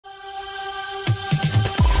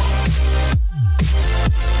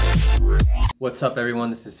What's up,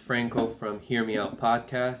 everyone? This is Franco from Hear Me Out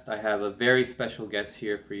Podcast. I have a very special guest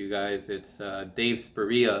here for you guys. It's Dave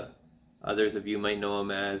Sparia. Others of you might know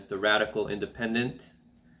him as the Radical Independent.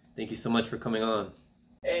 Thank you so much for coming on.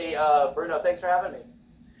 Hey, Bruno, thanks for having me.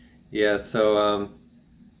 Yeah, so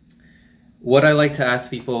what I like to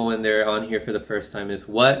ask people when they're on here for the first time is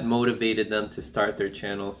what motivated them to start their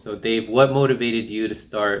channel. So, Dave, what motivated you to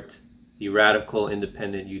start the Radical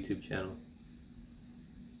Independent YouTube channel?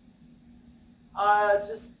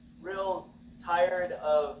 Just real tired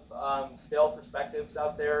of stale perspectives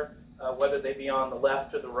out there, whether they be on the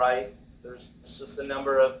left or the right. There's just a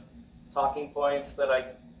number of talking points that I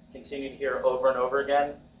continue to hear over and over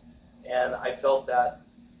again, and I felt that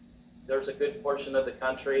there's a good portion of the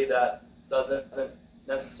country that doesn't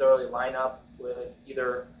necessarily line up with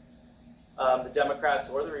either the Democrats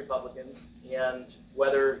or the Republicans, and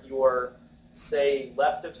whether you're, say,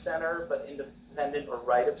 left of center but independent or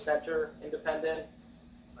right of center independent,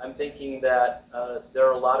 I'm thinking that there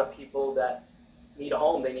are a lot of people that need a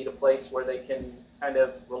home. They need a place where they can kind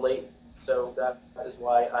of relate. So that is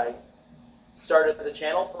why I started the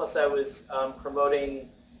channel. Plus, I was promoting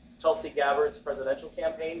Tulsi Gabbard's presidential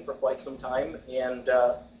campaign for quite some time, and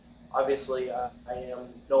obviously I am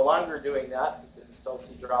no longer doing that because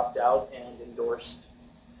Tulsi dropped out and endorsed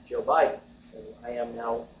Joe Biden. So I am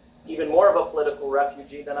now even more of a political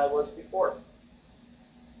refugee than I was before.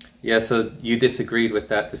 Yeah, so you disagreed with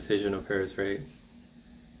that decision of hers, right?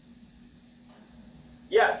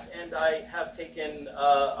 Yes, and I have taken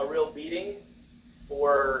a real beating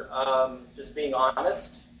for just being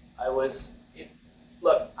honest.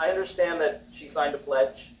 Look, I understand that she signed a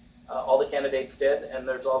pledge. All the candidates did, and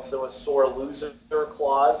there's also a sore loser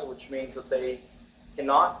clause, which means that they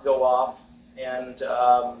cannot go off and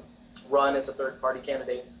run as a third-party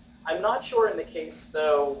candidate. I'm not sure in the case,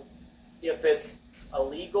 though, if it's a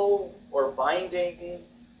legal or binding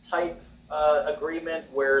type agreement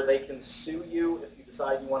where they can sue you if you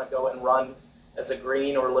decide you want to go and run as a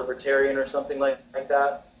Green or Libertarian or something like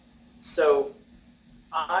that. So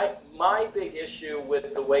my big issue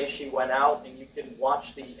with the way she went out, and you can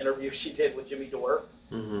watch the interview she did with Jimmy Dore,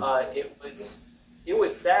 it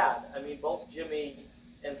was sad. I mean, both Jimmy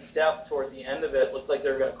and Steph toward the end of it looked like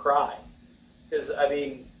they were going to cry. Because, I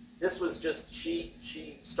mean, this was just,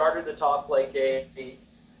 she started to talk like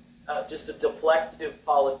just a deflective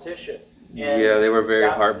politician. And yeah, they were very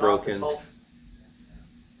heartbroken.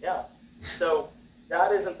 Yeah. So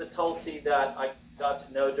that isn't the Tulsi that I got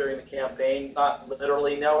to know during the campaign. Not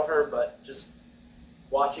literally know her, but just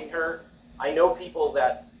watching her. I know people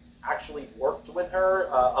that actually worked with her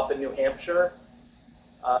up in New Hampshire.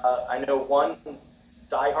 I know one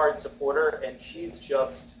diehard supporter, and she's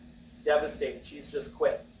just devastated. She's just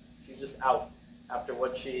quit. She's just out after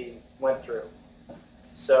what she went through.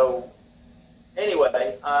 So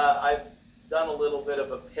anyway, I've done a little bit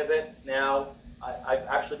of a pivot now. I've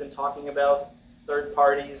actually been talking about third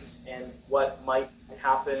parties and what might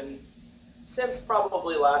happen since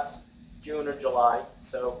probably last June or July.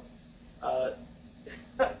 So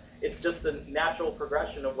it's just the natural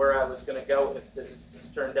progression of where I was going to go if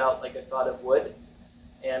this turned out like I thought it would.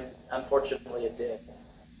 And unfortunately it did.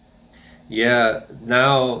 Yeah,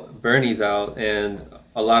 now Bernie's out, and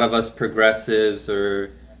a lot of us progressives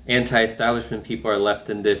or anti-establishment people are left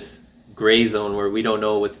in this gray zone where we don't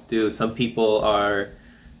know what to do. Some people are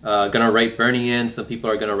going to write Bernie in, some people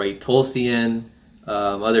are going to write Tulsi in,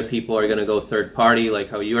 other people are going to go third party like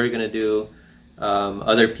how you are going to do,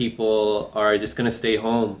 other people are just going to stay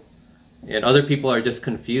home, and other people are just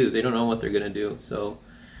confused. They don't know what they're going to do. So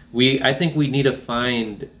I think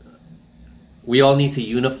we all need to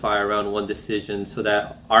unify around one decision so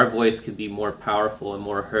that our voice could be more powerful and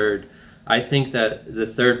more heard. I think that the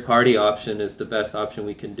third party option is the best option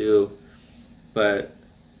we can do, but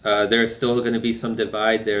there's still going to be some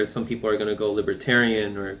divide there. Some people are going to go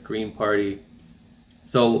Libertarian or Green Party.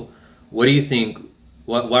 So what do you think?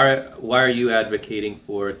 Why are you advocating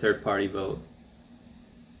for a third party vote?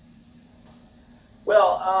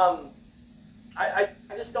 Well, I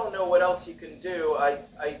just don't know what else you can do.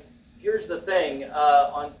 Here's the thing,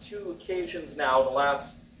 on two occasions now, the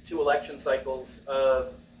last two election cycles,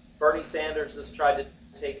 Bernie Sanders has tried to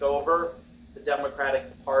take over the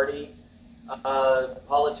Democratic Party.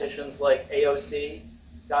 Politicians like AOC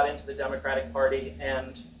got into the Democratic Party,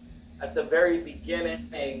 and at the very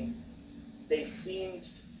beginning, they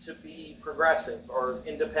seemed to be progressive or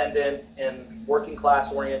independent and working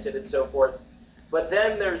class oriented and so forth. But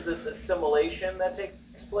then there's this assimilation that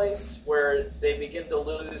takes place where they begin to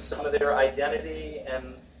lose some of their identity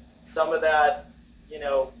and some of that,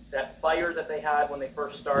 that fire that they had when they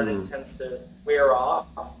first started tends to wear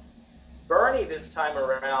off. Bernie this time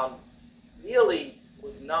around really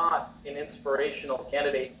was not an inspirational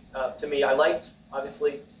candidate to me. I liked,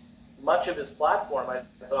 obviously, much of his platform I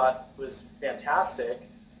thought was fantastic,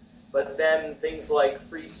 but then things like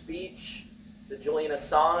free speech, the Julian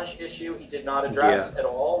Assange issue, he did not address at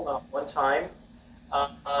all, not one time.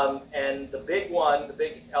 And the big one, the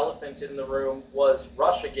big elephant in the room was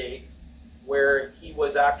Russiagate, where he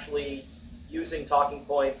was actually using talking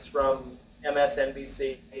points from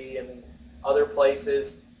MSNBC and other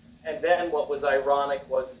places. And then what was ironic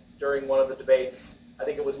was during one of the debates, I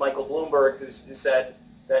think it was Michael Bloomberg who said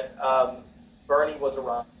that Bernie was a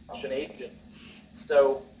Russian agent.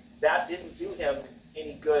 So that didn't do him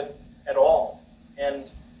any good at all.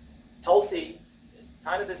 And Tulsi,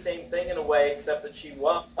 kind of the same thing in a way, except that she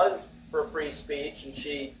was for free speech, and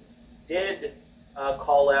she did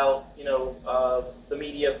call out, the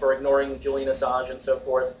media for ignoring Julian Assange and so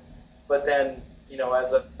forth. But then,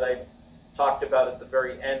 as I talked about at the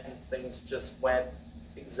very end, things just went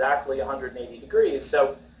exactly 180 degrees.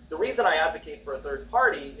 So the reason I advocate for a third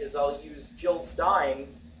party is I'll use Jill Stein.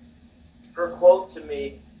 Her quote to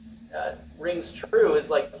me rings true, is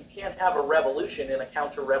like, you can't have a revolution in a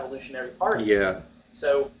counter-revolutionary party. Yeah.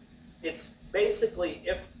 So it's basically,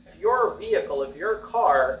 if your vehicle, if your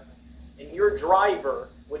car and your driver,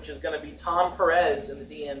 which is going to be Tom Perez in the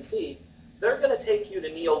DNC, they're going to take you to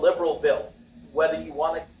neoliberalville, whether you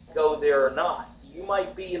want to go there or not. You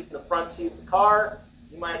might be in the front seat of the car,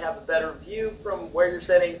 you might have a better view from where you're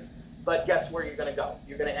sitting, but guess where you're going to go?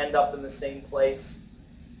 You're going to end up in the same place.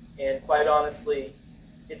 And quite honestly,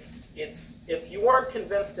 it's if you weren't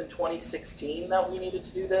convinced in 2016 that we needed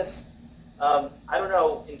to do this, I don't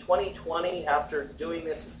know, in 2020, after doing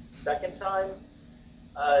this a second time,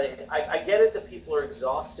 I get it that people are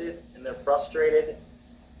exhausted and they're frustrated,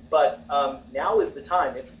 but now is the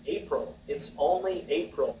time. It's April. It's only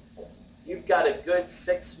April. You've got a good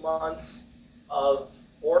 6 months of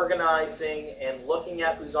organizing and looking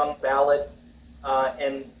at who's on the ballot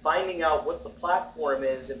and finding out what the platform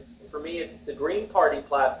is. And for me, it's the Green Party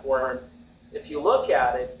platform. If you look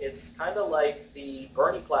at it, it's kind of like the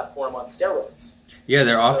Bernie platform on steroids. Yeah,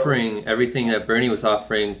 they're offering everything that Bernie was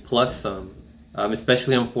offering plus some,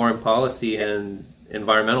 especially on foreign policy and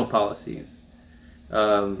environmental policies.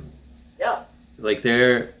 Like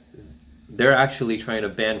they're actually trying to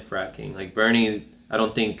ban fracking. Like Bernie, I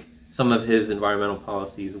don't think some of his environmental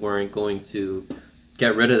policies weren't going to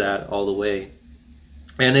get rid of that all the way.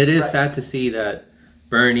 And it is sad to see that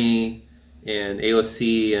Bernie and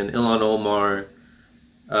AOC and Ilhan Omar,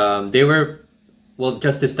 they were,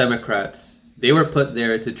 Justice Democrats, they were put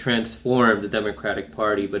there to transform the Democratic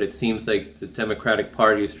Party, but it seems like the Democratic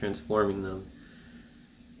Party is transforming them.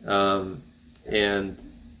 And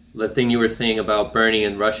the thing you were saying about Bernie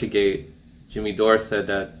and Russiagate, Jimmy Dore said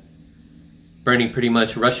that Bernie pretty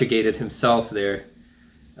much Russiagated himself there.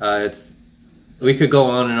 We could go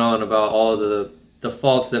on and on about all the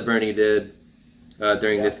faults that Bernie did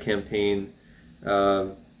during this campaign.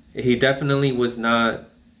 He definitely was not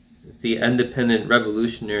the independent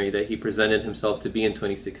revolutionary that he presented himself to be in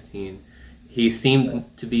 2016. He seemed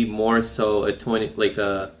to be more so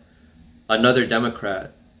another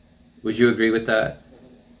Democrat. Would you agree with that?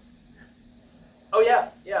 Oh yeah.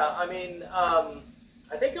 I mean,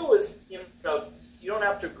 I think it was, you don't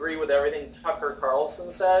have to agree with everything Tucker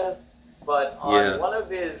Carlson says, but on one of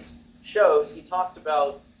his shows, he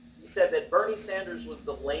said that Bernie Sanders was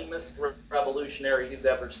the lamest revolutionary he's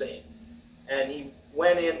ever seen. And he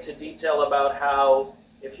went into detail about how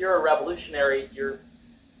if you're a revolutionary, you're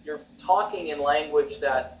talking in language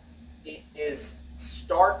that is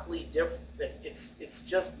starkly different. It's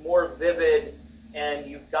just more vivid, and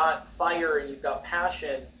you've got fire and you've got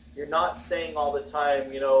passion. You're not saying all the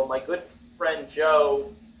time, my good friend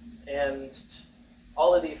Joe and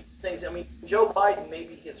all of these things. I mean, Joe Biden may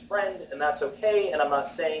be his friend, and that's okay, and I'm not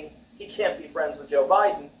saying he can't be friends with Joe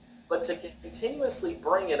Biden, but to continuously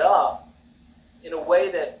bring it up in a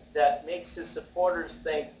way that makes his supporters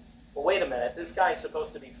think, well, wait a minute, this guy's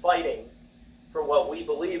supposed to be fighting for what we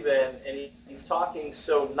believe in, and he's talking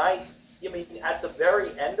so nice. I mean, at the very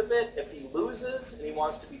end of it, if he loses and he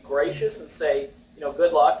wants to be gracious and say,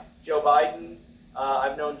 good luck, Joe Biden,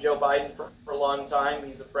 I've known Joe Biden for a long time,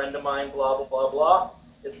 he's a friend of mine, blah, blah, blah, blah.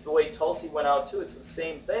 It's the way Tulsi went out, too. It's the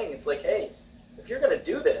same thing. It's like, hey, if you're going to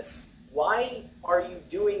do this, why are you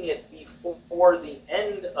doing it before the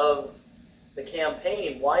end of the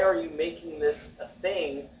campaign? Why are you making this a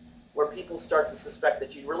thing where people start to suspect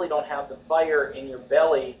that you really don't have the fire in your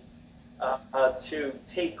belly to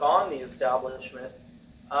take on the establishment?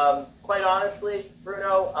 Quite honestly,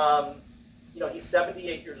 Bruno, he's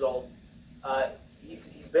 78 years old.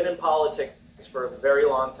 he's been in politics for a very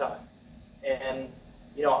long time, and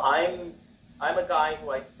I'm a guy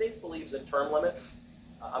who I think believes in term limits.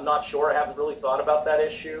 I'm not sure. I haven't really thought about that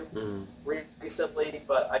issue recently,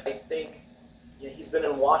 but I think he's been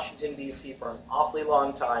in Washington, D.C. for an awfully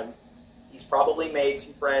long time. He's probably made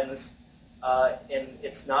some friends, and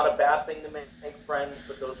it's not a bad thing to make friends,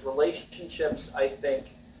 but those relationships, I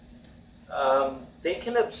think, they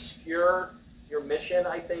can obscure your mission,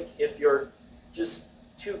 I think, if you're just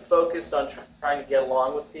too focused on trying to get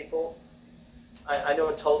along with people. I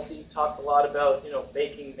know Tulsi talked a lot about,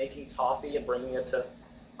 making toffee and bringing it to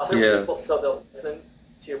other people so they'll listen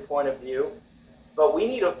to your point of view. But we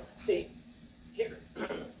need to see here.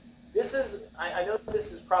 I know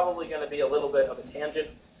this is probably going to be a little bit of a tangent,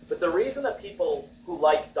 but the reason that people who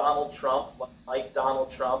like Donald Trump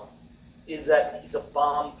is that he's a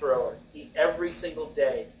bomb thrower. Every single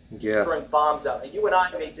day he's throwing bombs out. And you and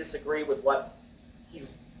I may disagree with what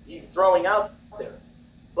he's throwing out there,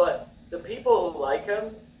 but the people who like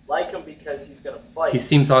him because he's going to fight. He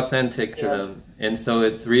seems authentic to them, and so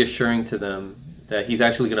it's reassuring to them that he's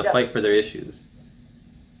actually going to fight for their issues.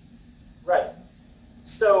 Right.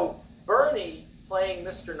 So Bernie playing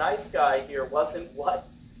Mr. Nice Guy here wasn't what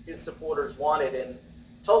his supporters wanted, and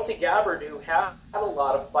Tulsi Gabbard, who had a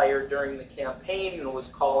lot of fire during the campaign and was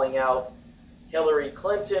calling out Hillary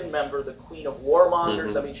Clinton, remember the Queen of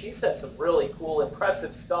Warmongers. I mean, she said some really cool,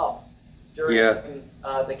 impressive stuff during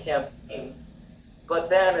the campaign, but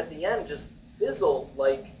then at the end just fizzled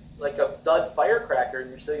like a dud firecracker, and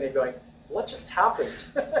you're sitting there going, what just happened?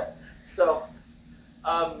 So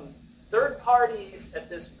third parties at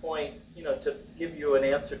this point, to give you an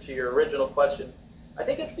answer to your original question, I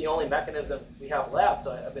think it's the only mechanism we have left.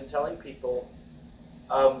 I've been telling people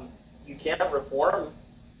you can't reform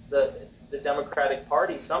the Democratic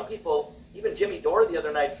Party. Some people, even Jimmy Dore the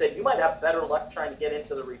other night, said you might have better luck trying to get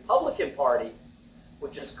into the Republican Party,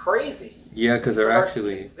 which is crazy. Yeah, because they're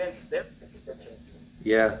actually to convince their constituents.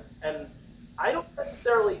 Yeah. And I don't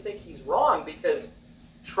necessarily think he's wrong, because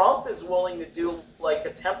Trump is willing to do like a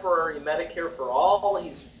temporary Medicare for all.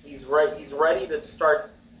 He's ready to start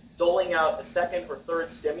doling out a second or third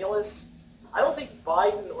stimulus. I don't think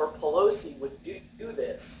Biden or Pelosi would do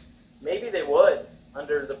this. Maybe they would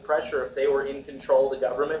under the pressure if they were in control of the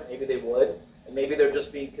government. Maybe they would. And maybe they're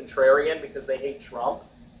just being contrarian because they hate Trump.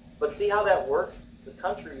 But see how that works? The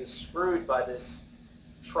country is screwed by this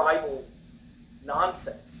tribal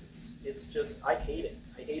nonsense. It's just, I hate it.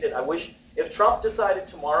 I hate it. I wish if Trump decided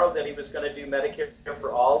tomorrow that he was going to do Medicare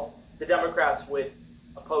for all, the Democrats would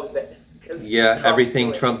oppose it. Yeah,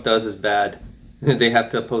 everything Trump does is bad. They have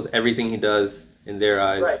to oppose everything he does in their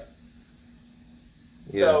eyes. Right.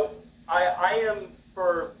 Yeah. So I am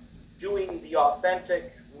for doing the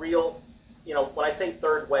authentic, real, when I say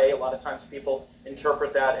third way, a lot of times people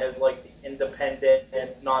interpret that as like the independent and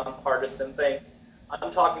nonpartisan thing.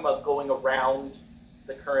 I'm talking about going around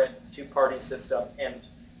the current two-party system, and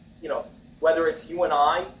whether it's you and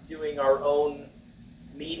I doing our own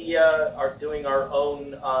media, or doing our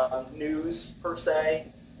own news per se,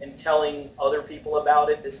 and telling other people about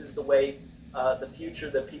it. This is the way, the future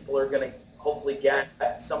that people are going to hopefully get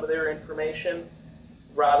some of their information,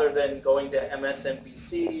 rather than going to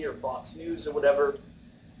MSNBC or Fox News or whatever.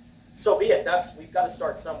 So be it. We've got to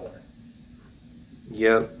start somewhere.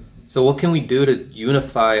 Yep. So what can we do to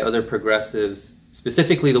unify other progressives,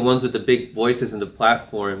 specifically the ones with the big voices and the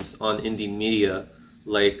platforms on indie media,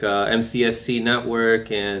 like MCSC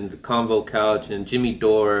Network and Convo Couch and Jimmy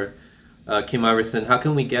Dore, Kim Iverson? How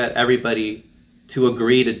can we get everybody to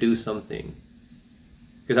agree to do something?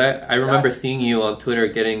 Because I remember seeing you on Twitter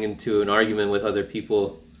getting into an argument with other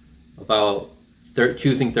people about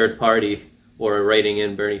choosing third party or writing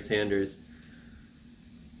in Bernie Sanders.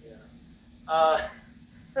 Yeah.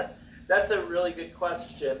 That's a really good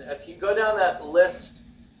question. If you go down that list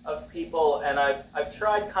of people, and I've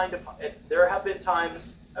tried there have been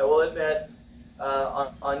times, I will admit,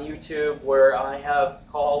 on YouTube where I have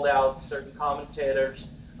called out certain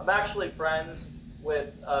commentators. I'm actually friends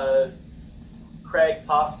with Craig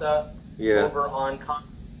Pasta over on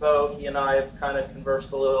Convo. He and I have kind of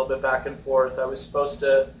conversed a little bit back and forth. I was supposed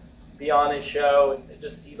to be on his show, and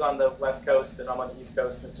he's on the West Coast and I'm on the East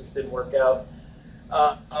Coast, and it just didn't work out.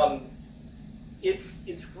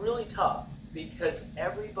 It's really tough because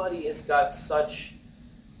everybody has got such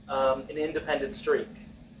an independent streak.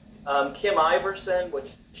 Kim Iverson,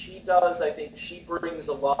 what she does, I think she brings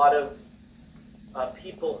a lot of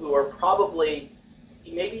people who are probably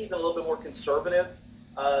maybe even a little bit more conservative,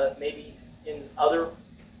 maybe in other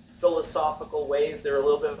philosophical ways they're a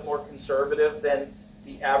little bit more conservative than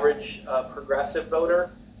the average progressive voter.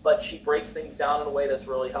 but she breaks things down in a way that's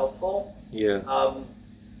really helpful. Yeah.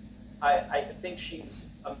 I think she's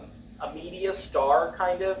a media star,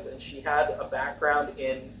 kind of, and she had a background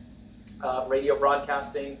in radio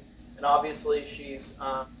broadcasting, and obviously she's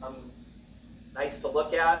nice to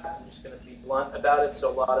look at. I'm just going to be blunt about it, so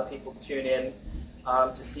a lot of people tune in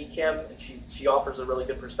to see Kim, and she offers a really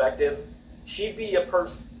good perspective. She'd be a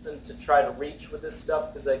person to try to reach with this stuff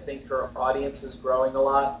because I think her audience is growing a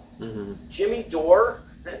lot. Mm-hmm. Jimmy Dore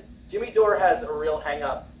has a real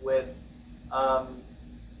hang-up with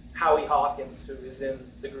Howie Hawkins, who is in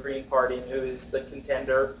the Green Party and who is the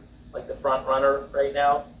contender, like the front runner right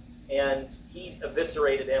now. And he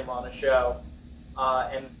eviscerated him on a show,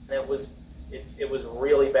 and it was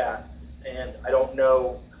really bad. And I don't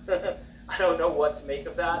know I don't know what to make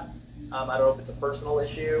of that. I don't know if it's a personal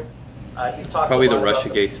issue. He's talked probably a lot the about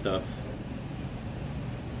Russiagate stuff.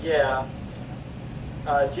 Yeah.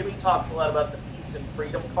 Jimmy talks a lot about the Peace and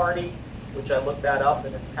Freedom Party, which I looked that up,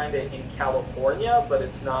 and it's kind of in California, but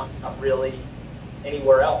it's not really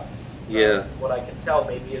anywhere else. Yeah. What I can tell,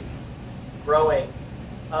 maybe it's growing.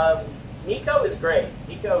 Nico is great.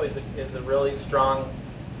 Nico is a really strong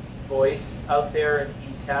voice out there, and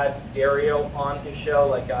he's had Dario on his show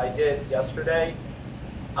like I did yesterday.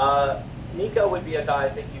 Nico would be a guy I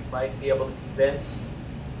think you might be able to convince.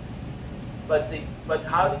 But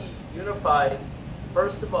how do you unify?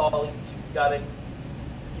 First of all, you've got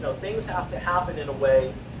to, things have to happen in a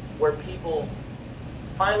way where people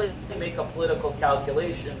finally make a political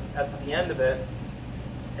calculation at the end of it,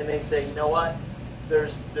 and they say, you know what,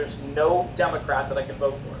 there's no Democrat that I can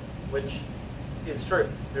vote for, which is true.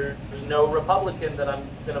 There's no Republican that I'm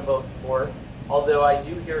going to vote for, although I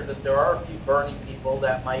do hear that there are a few Bernie people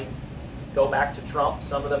that might go back to Trump.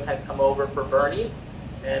 Some of them had come over for Bernie,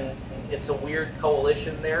 and it's a weird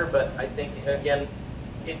coalition there, but I think, again,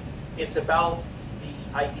 it's about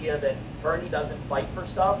the idea that Bernie doesn't fight for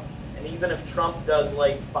stuff, and even if Trump does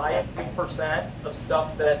like 5% of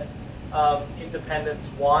stuff that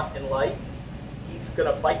independents want and like, he's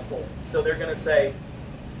going to fight for it. So they're going to say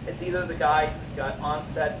it's either the guy who's got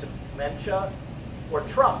onset dementia or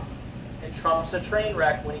Trump, and Trump's a train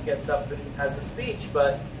wreck when he gets up and has a speech,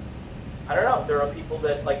 but I don't know. There are people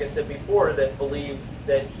that, like I said before, that believe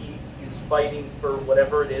that he's fighting for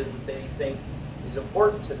whatever it is that they think is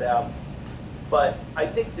important to them. But I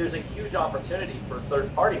think there's a huge opportunity for a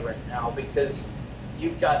third party right now, because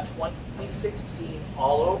you've got 2016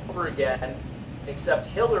 all over again, except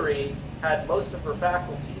Hillary had most of her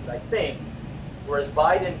faculties, I think, whereas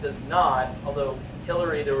Biden does not, although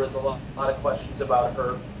Hillary, there was a lot of questions about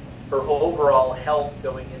her overall health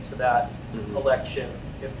going into that election,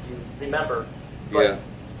 if you remember. But Yeah.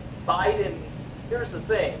 Biden, here's the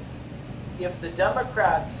thing, if the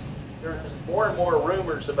Democrats, there's more and more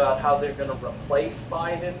rumors about how they're going to replace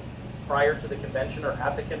Biden prior to the convention or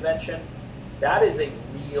at the convention. That is a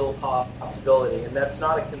real possibility, and that's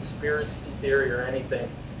not a conspiracy theory or anything.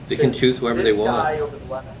 They can choose whoever they want. This guy over the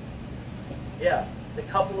last, the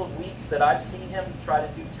couple of weeks that I've seen him try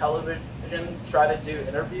to do television, try to do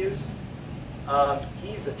interviews,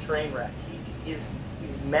 he's a train wreck. He's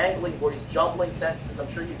mangling, or he's jumbling sentences. I'm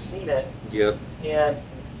sure you've seen it. Yep. And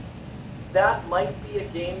that might be a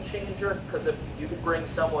game changer, because if you do bring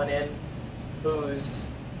someone in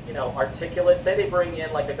who's, articulate, say they bring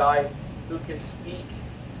in like a guy who can speak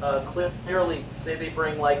clearly, say they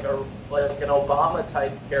bring like an Obama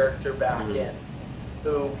type character back in,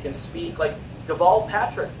 who can speak, like Deval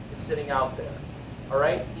Patrick is sitting out there, all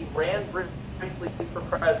right? He ran briefly for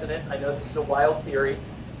president. I know this is a wild theory.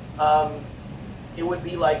 It would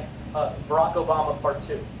be like Barack Obama Part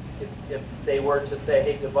 2, if they were to say,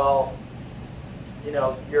 hey, Deval,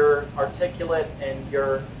 you're articulate and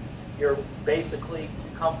you're basically,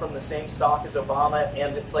 you come from the same stock as Obama,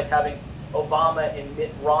 and it's like having Obama and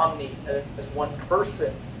Mitt Romney as one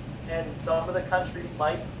person, and some of the country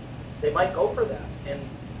might go for that. And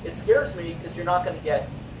it scares me, because you're not going to get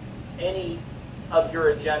any of your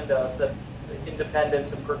agenda that the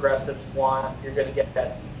independents and progressives want. You're going to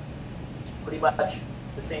get pretty much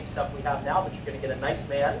the same stuff we have now, but you're going to get a nice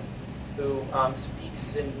man who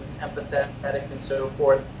speaks and who's empathetic and so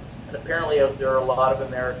forth. And apparently there are a lot of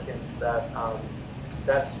Americans that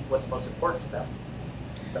that's what's most important to them.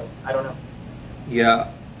 So I don't know.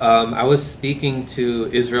 Yeah, I was speaking to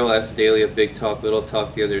Israel S. Daly of Big Talk, Little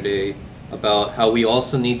Talk the other day about how we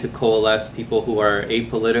also need to coalesce people who are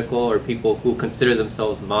apolitical, or people who consider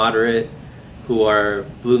themselves moderate, who are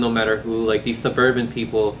blue no matter who, like these suburban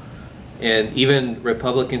people, and even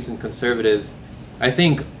Republicans and conservatives. I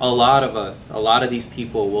think a lot of these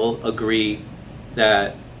people will agree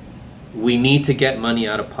that we need to get money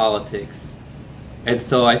out of politics, And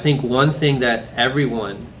so I think one thing that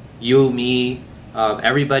everyone, you, me,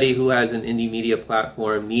 everybody who has an indie media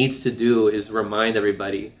platform needs to do is remind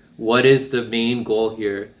everybody, what is the main goal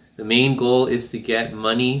here? The main goal is to get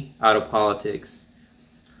money out of politics.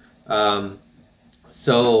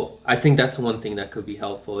 So I think that's one thing that could be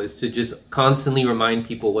helpful, is to just constantly remind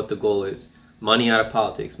people what the goal is. Money out of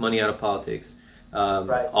politics, money out of politics.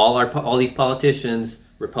 Right. All these politicians,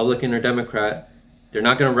 Republican or Democrat, they're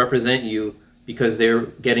not going to represent you because they're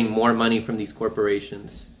getting more money from these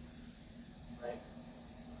corporations. Right.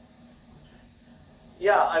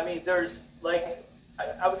 Yeah, I mean, there's like,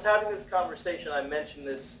 I was having this conversation, I mentioned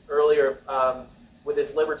this earlier, with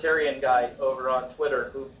this libertarian guy over on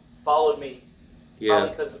Twitter who followed me, probably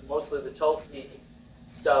because of mostly the Tulsi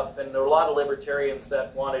stuff, and there were a lot of libertarians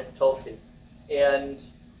that wanted Tulsi. And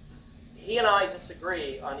he and I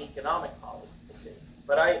disagree on economic policy,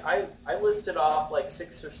 but I listed off like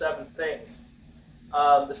 6 or 7 things.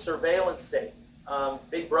 The surveillance state,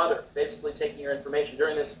 Big Brother, basically taking your information.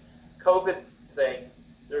 During this COVID thing,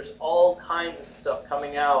 there's all kinds of stuff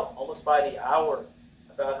coming out almost by the hour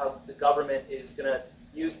about how the government is going to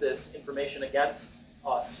use this information against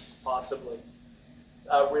us, possibly.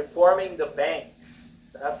 Reforming the banks,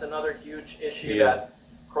 that's another huge issue that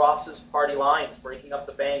crosses party lines, breaking up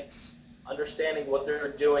the banks, understanding what they're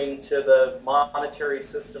doing to the monetary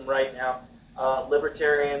system right now.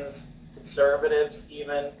 Libertarians, conservatives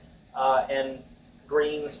even, and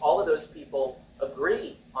Greens, all of those people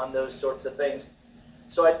agree on those sorts of things.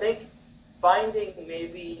 So I think finding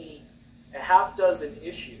maybe a half dozen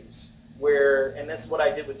issues where, and this is what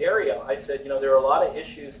I did with Dario, I said, there are a lot of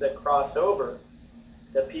issues that cross over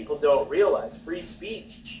that people don't realize. Free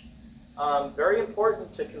speech, very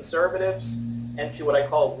important to conservatives and to what I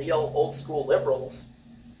call real old school liberals,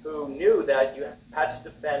 who knew that you had to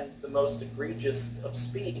defend the most egregious of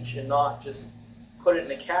speech and not just put it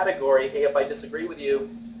in a category, hey, if I disagree with you,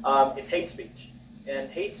 it's hate speech.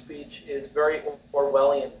 And hate speech is very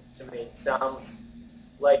Orwellian to me. It sounds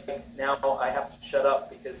like now I have to shut up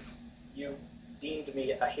because you've deemed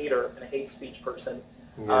me a hater and a hate speech person.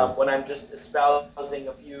 When I'm just espousing,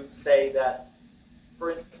 if you say that,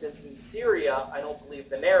 for instance, in Syria, I don't believe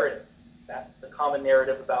the narrative, the common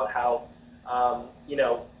narrative about how,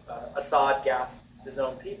 Assad gassed his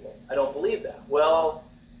own people. I don't believe that. Well,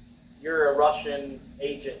 you're a Russian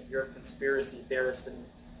agent, you're a conspiracy theorist, and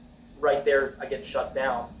right there I get shut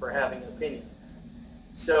down for having an opinion.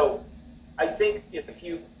 So I think if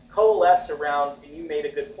you coalesce around, and you made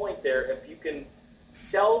a good point there, if you can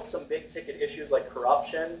sell some big ticket issues like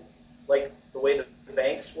corruption, like the way the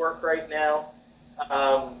banks work right now,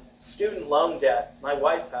 student loan debt. My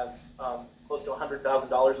wife has close to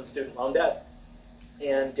 $100,000 in student loan debt.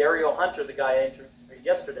 And Dario Hunter, the guy I interviewed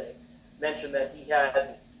yesterday, mentioned that he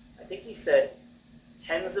had, I think he said,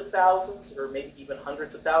 tens of thousands or maybe even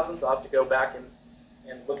hundreds of thousands. I'll have to go back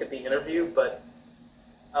and look at the interview. But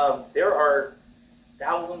there are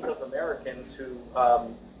thousands of Americans who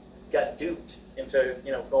got duped into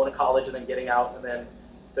going to college and then getting out, and then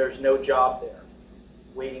there's no job there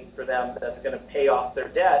waiting for them that's going to pay off their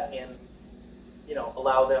debt and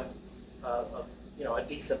allow them a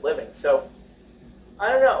decent living. So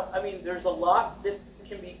I don't know. I mean, there's a lot that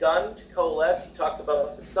can be done to coalesce. You talk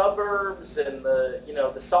about the suburbs and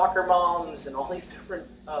the soccer moms and all these different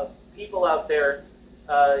people out there.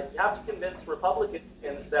 You have to convince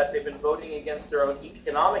Republicans that they've been voting against their own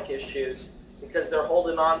economic issues because they're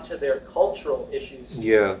holding on to their cultural issues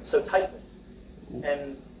so tightly.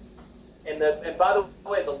 And by the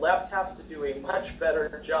way, the left has to do a much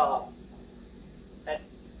better job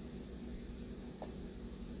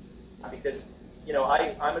because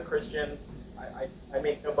I'm a Christian. I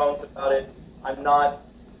make no bones about it. I'm not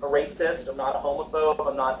a racist. I'm not a homophobe.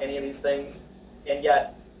 I'm not any of these things. And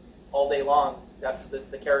yet, all day long, that's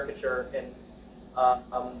the caricature. And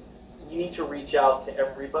you need to reach out to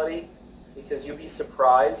everybody because you'll be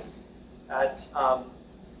surprised at,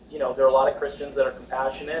 there are a lot of Christians that are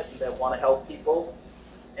compassionate and that want to help people.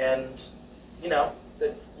 And,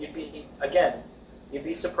 that you'd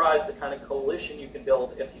be surprised the kind of coalition you can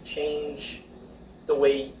build if you change the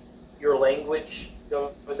way your language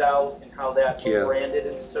goes out and how that's branded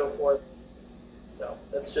and so forth. So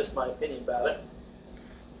that's just my opinion about it.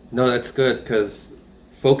 No, that's good, because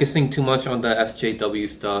focusing too much on the SJW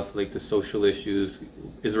stuff, like the social issues,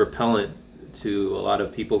 is repellent to a lot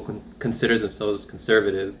of people who consider themselves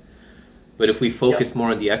conservative. But if we focus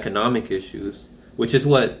more on the economic issues, which is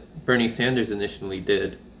what Bernie Sanders initially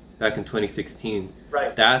did back in 2016,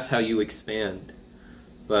 that's how you expand.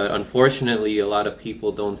 But unfortunately, a lot of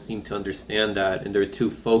people don't seem to understand that, and they're too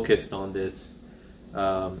focused on this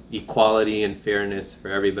equality and fairness for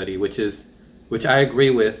everybody, which I agree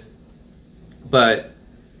with, but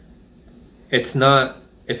it's not.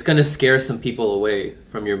 It's gonna scare some people away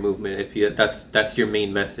from your movement if that's your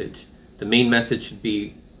main message. The main message should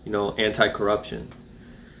be, anti-corruption.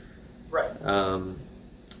 Right.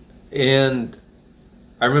 And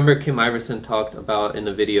I remember Kim Iverson talked about in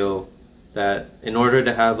the video that in order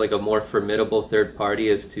to have like a more formidable third party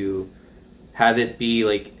is to have it be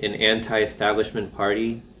like an anti-establishment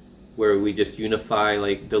party where we just unify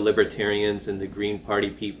like the libertarians and the Green Party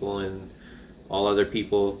people and all other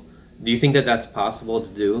people. Do you think that that's possible to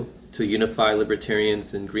do, to unify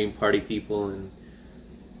libertarians and Green Party people and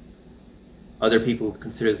other people who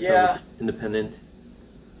consider themselves independent?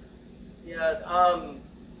 Yeah,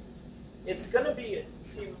 it's going to be,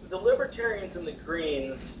 see, the libertarians and the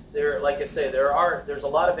Greens, like I say, there's a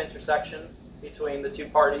lot of intersection between the two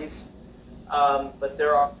parties, but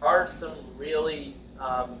there are some really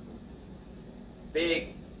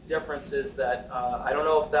big differences that I don't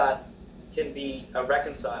know if that can be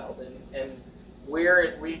reconciled, and where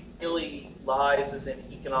it really lies is in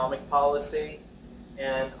economic policy.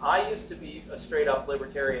 And I used to be a straight up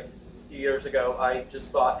libertarian a few years ago. I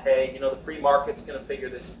just thought, hey, the free market's going to figure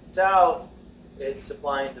this out. It's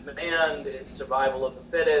supply and demand, it's survival of the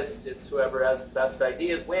fittest, it's whoever has the best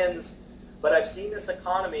ideas wins. But I've seen this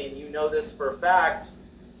economy, and you know this for a fact,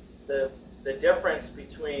 the difference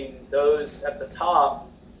between those at the top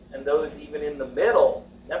and those even in the middle,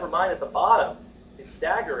 never mind at the bottom, is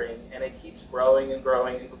staggering, and it keeps growing and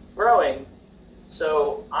growing and growing.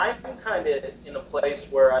 So I'm kind of in a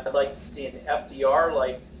place where I'd like to see an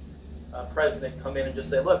FDR-like president come in and just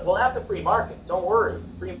say, look, we'll have the free market. Don't worry.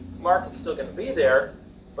 The free market's still going to be there,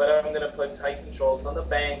 but I'm going to put tight controls on the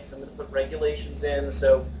banks. I'm going to put regulations in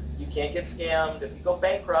so you can't get scammed. If you go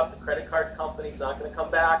bankrupt, the credit card company's not going to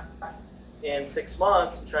come back in 6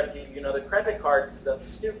 months and try to give you another credit card because that's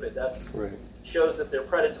stupid. That's right. Shows that they're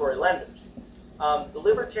predatory lenders. The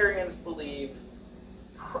libertarians believe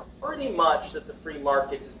pretty much that the free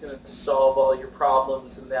market is going to solve all your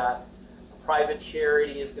problems and that private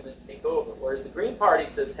charity is going to take over. Whereas the Green Party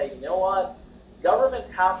says, hey, you know what?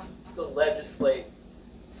 Government has to legislate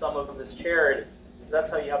some of this charity. So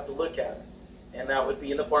that's how you have to look at it. And that would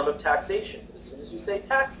be in the form of taxation. But as soon as you say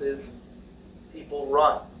taxes, people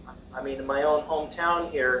run. I mean, in my own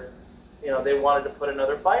hometown here, they wanted to put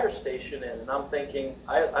another fire station in. And I'm thinking,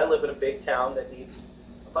 I live in a big town that needs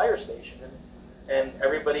a fire station. And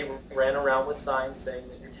everybody ran around with signs saying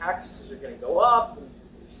that your taxes are going to go up, and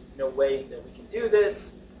there's no way that we can do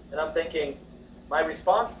this. And I'm thinking, my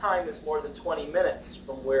response time is more than 20 minutes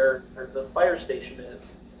from where the fire station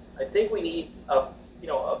is. I think we need a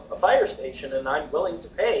fire station, and I'm willing to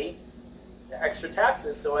pay extra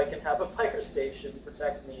taxes so I can have a fire station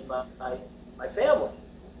protect me and my family.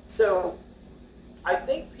 So I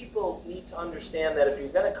think people need to understand that if you're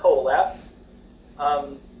going to coalesce,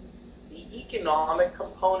 the economic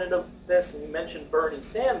component of this, and you mentioned Bernie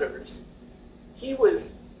Sanders, he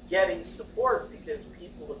was getting support because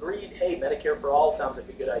people agreed, hey, Medicare for all sounds like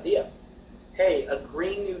a good idea. Hey, a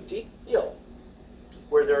Green New Deal,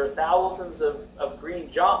 where there are thousands of green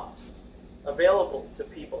jobs available to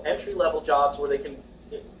people, entry-level jobs where they can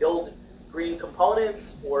build green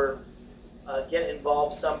components or get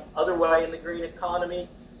involved some other way in the green economy.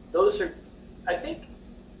 Those are, I think,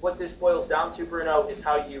 what this boils down to, Bruno, is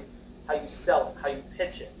how you sell it, how you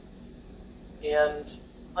pitch it. And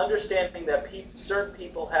understanding that certain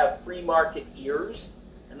people have free market ears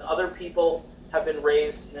and other people have been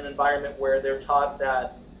raised in an environment where they're taught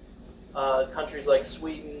that countries like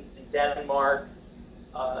Sweden and Denmark,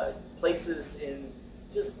 places in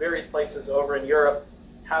just various places over in Europe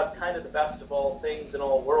have kind of the best of all things in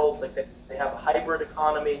all worlds. Like they have a hybrid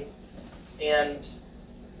economy. And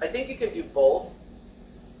I think you can do both.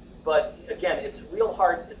 But again, it's real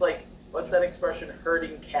hard. It's like, what's that expression,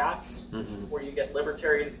 herding cats, where you get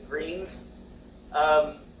libertarians and Greens.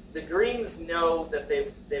 The Greens know that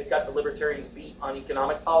they've got the libertarians beat on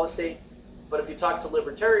economic policy, but if you talk to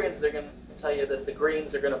libertarians, they're going to tell you that the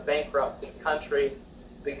Greens are going to bankrupt the country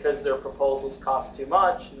because their proposals cost too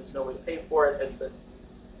much and there's no way to pay for it, as the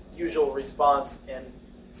usual response. And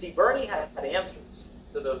see, Bernie had answers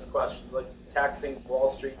to those questions, like taxing Wall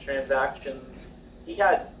Street transactions. He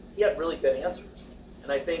had really good answers,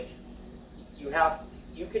 and I think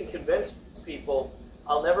you can convince people.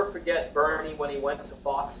 I'll never forget Bernie when he went to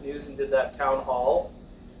Fox News and did that town hall,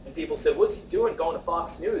 and people said, what's he doing going to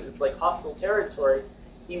Fox News? It's like hostile territory.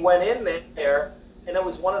 He went in there, and it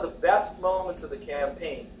was one of the best moments of the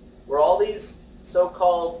campaign, where all these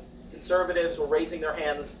so-called conservatives were raising their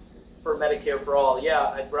hands for Medicare for all. Yeah,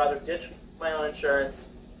 I'd rather ditch my own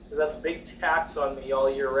insurance because that's a big tax on me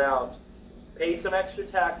all year round. Pay some extra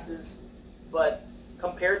taxes, but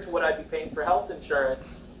compared to what I'd be paying for health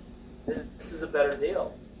insurance, this is a better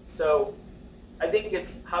deal. So I think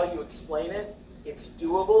it's how you explain it. It's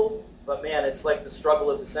doable, but man, it's like the struggle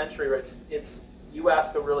of the century. It's you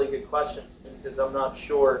ask a really good question because I'm not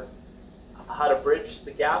sure how to bridge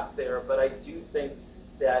the gap there, but I do think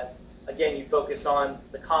that, again, you focus on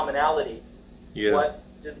the commonality. Yeah. What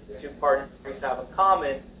do these two parties have in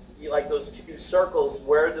common? You like those two circles,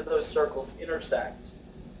 where do those circles intersect?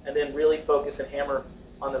 And then really focus and hammer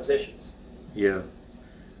on those issues. Yeah.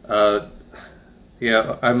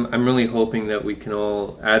 Yeah, I'm really hoping that we can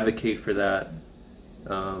all advocate for that.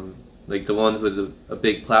 Like the ones with a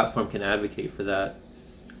big platform can advocate for that.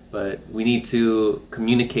 But we need to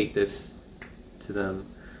communicate this to them.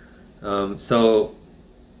 So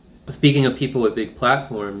speaking of people with big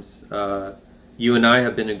platforms, you and I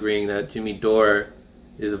have been agreeing that Jimmy Dore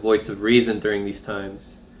is a voice of reason during these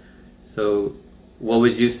times. So what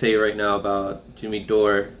would you say right now about Jimmy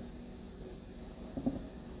Dore?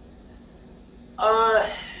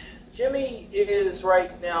 Jimmy is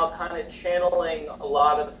right now kind of channeling a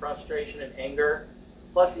lot of the frustration and anger.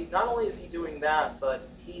 Plus, not only is he doing that, but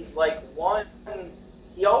he's like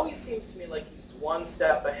he always seems to me like he's one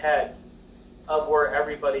step ahead of where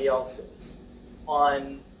everybody else is.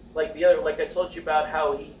 On, like I told you about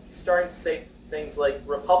how he's starting to say things like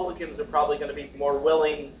Republicans are probably going to be more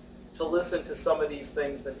willing to listen to some of these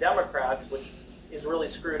things than Democrats, which is really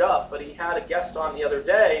screwed up. But he had a guest on the other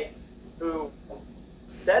day who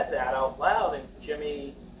said that out loud, and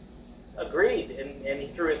Jimmy agreed, and he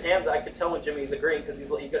threw his hands. I could tell when Jimmy's agreeing because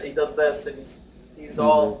he does this, and he's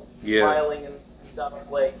all smiling and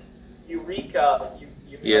stuff like Eureka!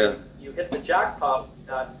 You hit the jackpot.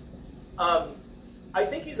 I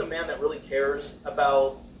think he's a man that really cares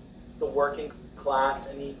about the working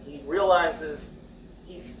class, and he realizes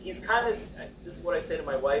he's kind of, this is what I say to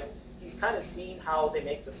my wife, he's kind of seen how they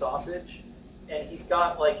make the sausage, and he's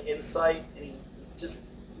got like insight, and he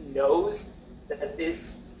knows that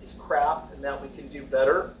this is crap and that we can do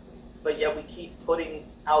better, but yet we keep putting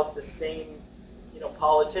out the same,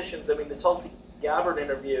 politicians. I mean, the Tulsi Gabbard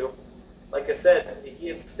interview, like I said, he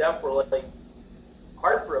and Steph were like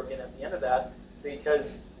heartbroken at the end of that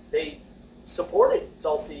because they supported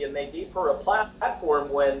Tulsi and they gave her a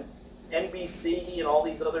platform when NBC and all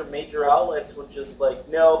these other major outlets were just like,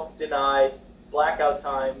 no, denied, blackout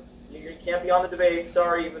time. You can't be on the debate,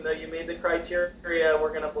 sorry, even though you made the criteria, we're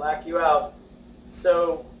going to black you out.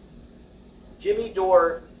 So Jimmy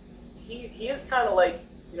Dore, he is kind of like,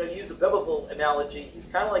 to use a biblical analogy, he's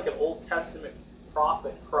kind of like an Old Testament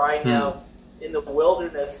prophet crying out in the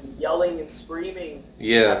wilderness and yelling and screaming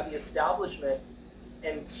at the establishment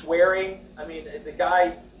and swearing. I mean, the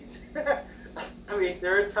guy, I mean,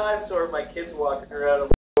 there are times where my kids walking around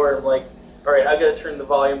and I'm like, all right, I got to turn the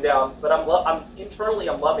volume down. But I'm internally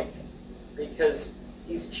loving it because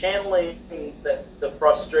he's channeling the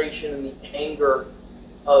frustration and the anger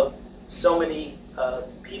of so many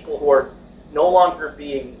people who are no longer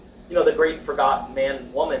being, the great forgotten man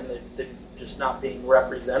and woman that just not being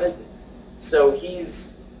represented. So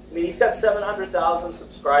he's got 700,000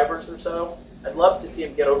 subscribers or so. I'd love to see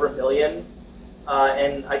him get over 1 million.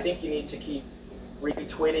 And I think you need to keep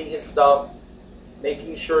retweeting his stuff,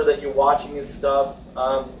 making sure that you're watching his stuff,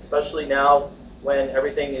 especially now when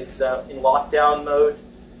everything is in lockdown mode.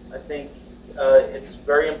 I think it's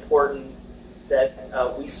very important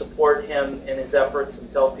that we support him in his efforts and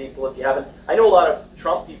tell people, if you haven't. I know a lot of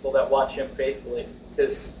Trump people that watch him faithfully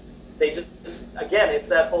because they just again, it's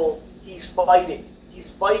that whole he's fighting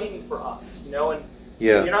for us, and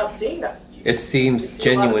you're not seeing that. It seems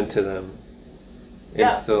genuine to them.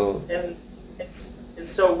 And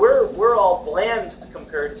so we're all bland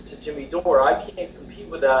compared to Jimmy Dore. I can't compete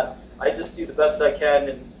with that. I just do the best I can,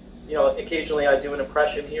 and occasionally I do an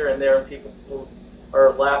impression here and there, and people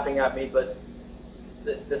are laughing at me. But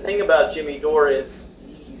the thing about Jimmy Dore is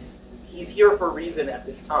he's here for a reason at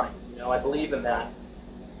this time. I believe in that.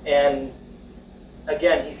 And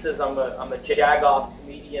again, he says I'm a jag-off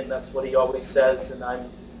comedian. That's what he always says. And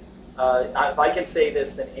if I can say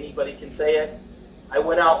this, then anybody can say it. I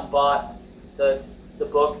went out and bought the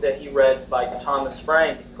book that he read by Thomas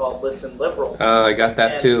Frank called Listen Liberal. I got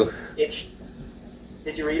that too.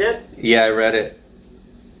 Did you read it? Yeah, I read it.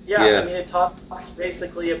 Yeah, I mean, it talks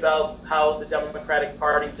basically about how the Democratic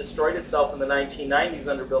Party destroyed itself in the 1990s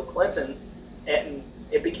under Bill Clinton, and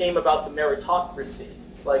it became about the meritocracy.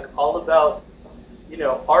 It's like all about,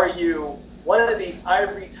 are you one of these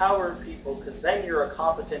ivory tower people, because then you're a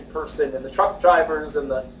competent person, and the truck drivers and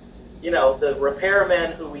the the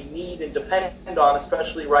repairmen who we need and depend on,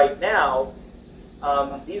 especially right now,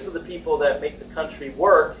 these are the people that make the country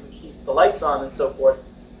work and keep the lights on and so forth.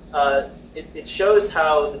 It shows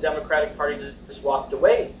how the Democratic Party just walked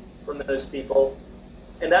away from those people.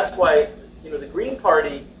 And that's why, the Green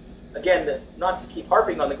Party, again, not to keep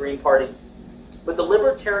harping on the Green Party, but the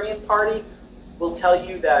Libertarian Party will tell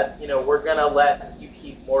you that, we're going to let you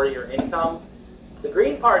keep more of your income. The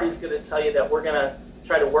Green Party is going to tell you that we're going to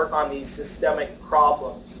try to work on these systemic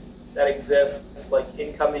problems that exist, like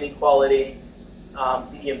income inequality,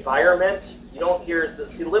 the environment. You don't hear,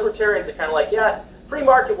 the Libertarians are kind of like, yeah, free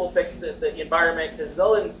market will fix the environment because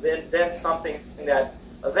they'll invent something that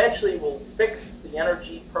eventually will fix the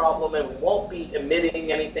energy problem and we won't be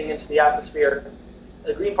emitting anything into the atmosphere.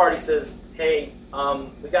 The Green Party says, hey,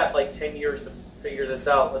 we got like 10 years to figure this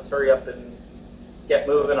out. Let's hurry up and get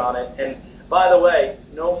moving on it. And by the way,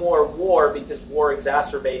 no more war, because war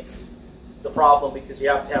exacerbates the problem, because you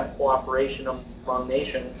have to have cooperation among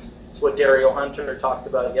nations. It's what Dario Hunter talked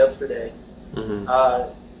about yesterday.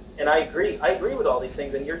 Mm-hmm. And I agree with all these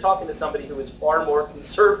things. And you're talking to somebody who was far more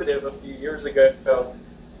conservative a few years ago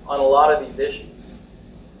on a lot of these issues.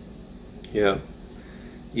 Yeah.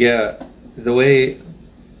 The way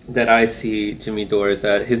that I see Jimmy Dore is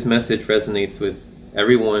that his message resonates with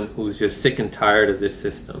everyone who's just sick and tired of this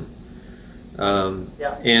system.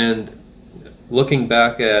 And looking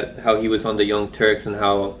back at how he was on the Young Turks and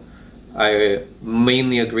how I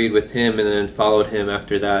mainly agreed with him and then followed him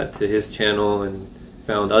after that to his channel and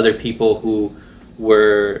found other people who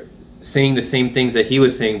were saying the same things that he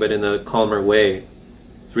was saying but in a calmer way.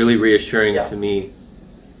 It's really reassuring to me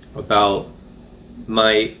about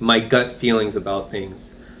my gut feelings about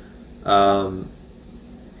things. And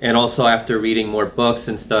also after reading more books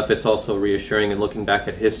and stuff, it's also reassuring and looking back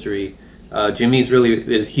at history. Jimmy's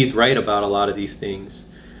he's right about a lot of these things.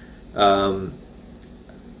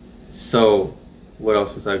 So what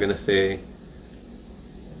else was I going to say?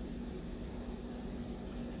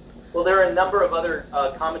 Well, there are a number of other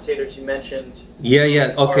commentators you mentioned.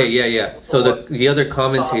 Okay. So the other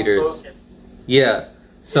commentators.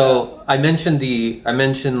 So I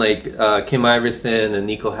mentioned like Kim Iverson and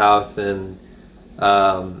Nico House and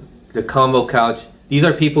the Combo Couch. These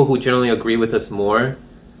are people who generally agree with us more,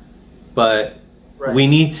 but we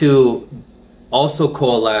need to also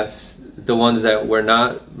coalesce the ones that we're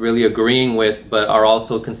not really agreeing with but are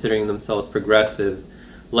also considering themselves progressive,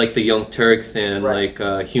 like the Young Turks and like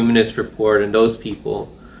Humanist Report and those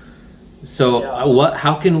people. So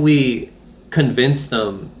how can we convince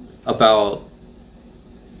them about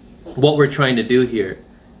what we're trying to do here?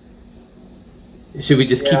 Should we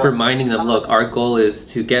just keep reminding them, look, our goal is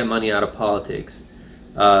to get money out of politics.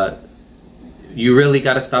 You really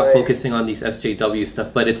got to stop focusing on these SJW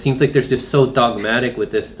stuff. But it seems like they're just so dogmatic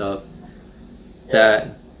with this stuff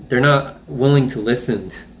that they're not willing to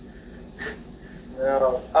listen.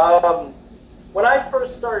 No. When I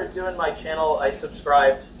first started doing my channel, I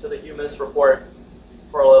subscribed to the Humanist Report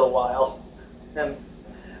for a little while, and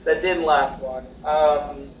that didn't last long.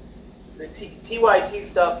 The TYT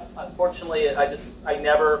stuff, unfortunately, I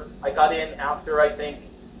got in after I think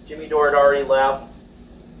Jimmy Dore had already left,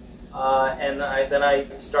 and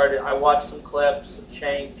I watched some clips of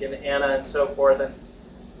Cenk and Anna and so forth, and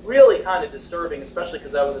really kind of disturbing, especially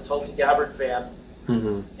because I was a Tulsi Gabbard fan.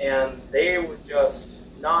 Mm-hmm. And they were just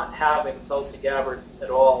not having Tulsi Gabbard at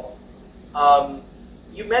all.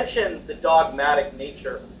 You mentioned the dogmatic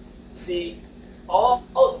nature.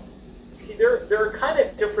 There are kind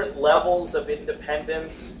of different levels of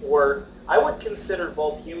independence, or I would consider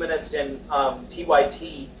both humanist and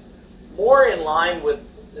TYT more in line with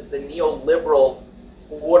the neoliberal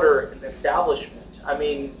order and establishment. I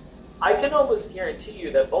mean, I can almost guarantee you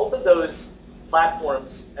that both of those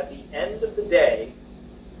platforms, at the end of the day,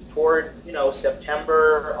 toward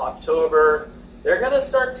September, October, they're going to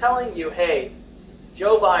start telling you, hey,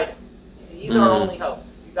 Joe Biden, he's our only hope.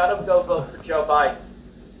 You got to go vote for Joe Biden.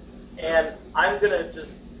 And I'm going to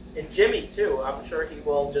and Jimmy too, I'm sure he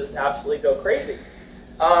will just absolutely go crazy.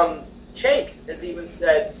 Cenk has even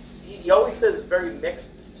said, he always says very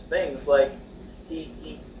mixed things, like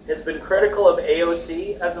he has been critical of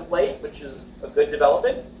AOC as of late, which is a good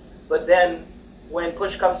development, but then when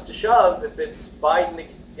push comes to shove, if it's Biden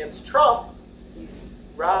against Trump, he's,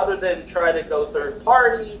 rather than try to go third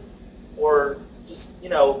party or just,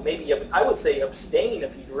 maybe I would say abstain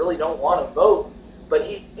if you really don't want to vote, but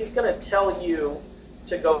he's going to tell you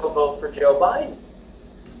to go vote for Joe Biden.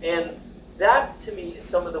 And that, to me,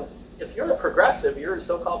 is if you're a progressive, you're a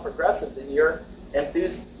so-called progressive, and you're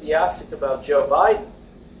enthusiastic about Joe Biden,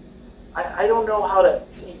 I don't know how to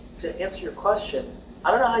answer your question.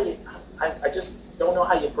 I don't know how you. I just don't know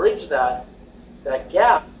how you bridge that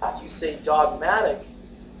gap. You say dogmatic.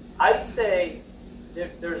 I say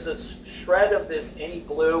there's a shred of this any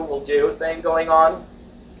blue will do thing going on,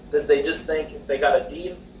 because they just think if they got a D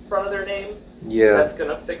in front of their name, that's going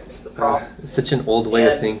to fix the problem. It's such an old way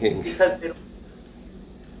of thinking. Because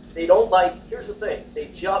they don't like, here's the thing, they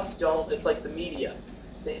just don't, it's like the media.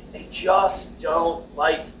 They just don't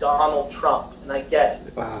like Donald Trump, and I get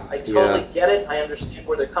it. I totally get it. I understand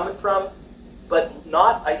where they're coming from, but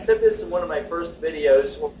not, I said this in one of my first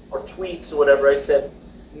videos or tweets or whatever, I said,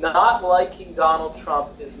 not liking Donald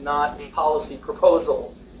Trump is not a policy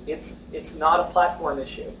proposal. It's not a platform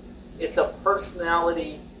issue. It's a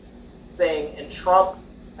personality thing, and Trump,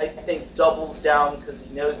 I think, doubles down because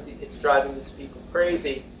he knows it's driving these people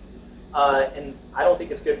crazy, and I don't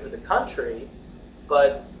think it's good for the country,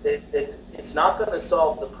 but it's not going to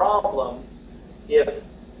solve the problem if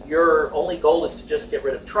your only goal is to just get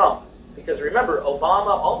rid of Trump. Because remember, Obama,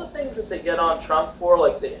 all the things that they get on Trump for,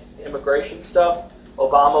 like the immigration stuff,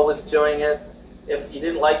 Obama was doing it. If you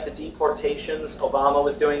didn't like the deportations, Obama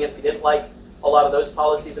was doing it. If you didn't like a lot of those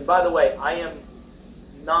policies, and by the way, I am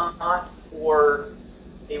not for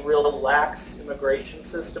a real lax immigration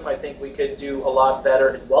system. I think we could do a lot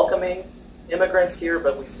better in welcoming immigrants here,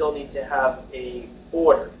 but we still need to have a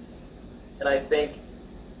border. And I think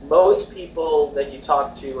most people that you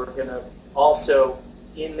talk to are going to also,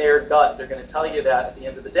 in their gut, they're going to tell you that at the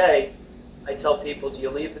end of the day. I tell people, do you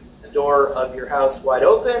leave the door of your house wide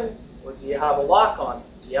open, or do you have a lock on it?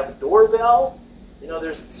 Do you have a doorbell? You know,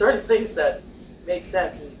 there's certain things that make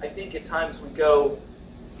sense, and I think at times we go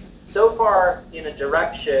so far in a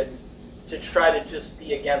direction to try to just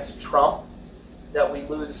be against Trump that we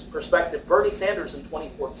lose perspective. Bernie Sanders in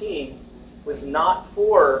 2014 was not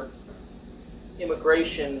for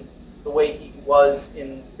immigration the way he was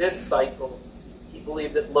in this cycle. He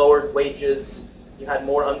believed it lowered wages, you had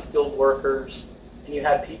more unskilled workers, and you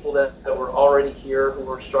had people that were already here who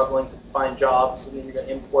were struggling to find jobs, and then you're going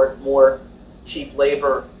to import more cheap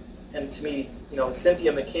labor. And to me, you know,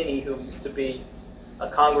 Cynthia McKinney, who used to be a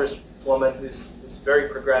congresswoman who's very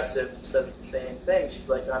progressive, says the same thing. She's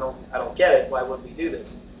like, I don't get it. Why would we do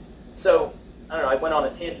this? So I don't know. I went on a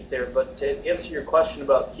tangent there, but to answer your question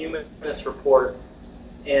about Humanist Report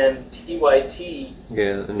and TYT,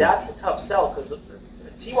 that's a tough sell because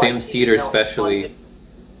TYT Sam Cedar especially, funded,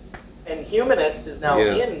 and Humanist is now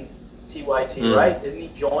in TYT, right? Didn't he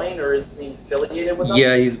join, or is he affiliated with them?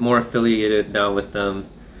 Yeah, he's more affiliated now with them.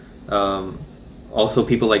 Also,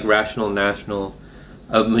 people like Rational National,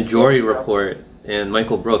 Majority Report, and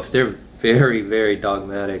Michael Brooks, they're very, very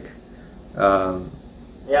dogmatic.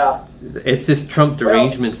 It's this Trump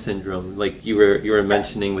derangement syndrome, like you were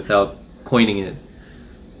mentioning without coining it.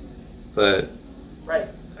 But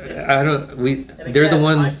I don't. They're the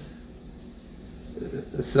ones.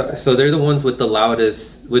 So they're the ones with the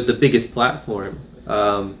loudest, with the biggest platform.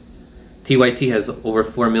 TYT has over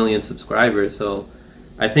 4 million subscribers, so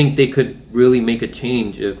I think they could really make a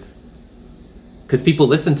change because people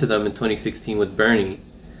listened to them in 2016 with Bernie,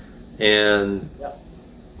 and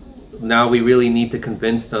now we really need to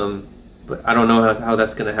convince them, but I don't know how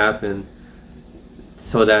that's going to happen,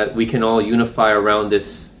 so that we can all unify around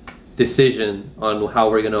this decision on how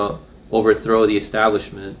we're going to overthrow the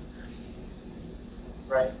establishment.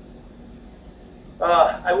 Right.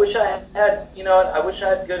 I wish I had, I wish I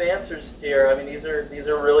had good answers here. I mean, these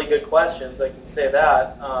are really good questions. I can say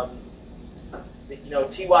that.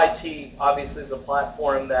 TYT obviously is a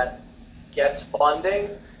platform that gets funding,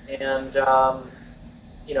 and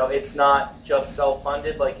it's not just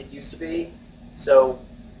self-funded like it used to be. So,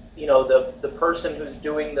 the person who's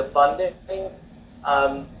doing the funding,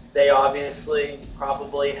 they obviously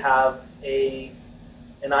probably have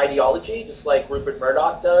an ideology, just like Rupert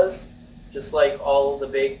Murdoch does, just like all the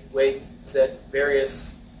big wigs at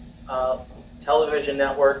various television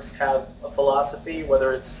networks have a philosophy,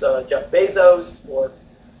 whether it's Jeff Bezos or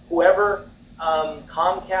whoever,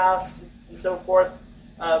 Comcast and so forth.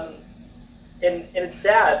 And it's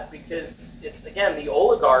sad because it's, again, the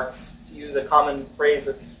oligarchs, to use a common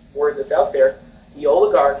word that's out there, the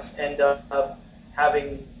oligarchs end up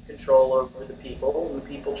having control over the people, and the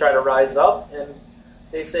people try to rise up, and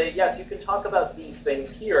they say, yes, you can talk about these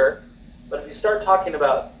things here, but if you start talking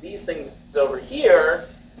about these things over here,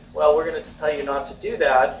 well, we're going to tell you not to do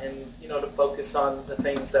that, and to focus on the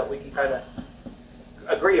things that we can kind of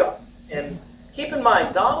agree on. And keep in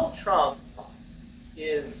mind, Donald Trump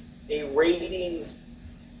is a ratings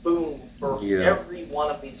boom for every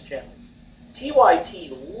one of these channels.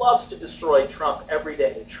 TYT loves to destroy Trump every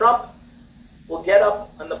day. Trump will get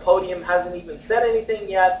up on the podium, hasn't even said anything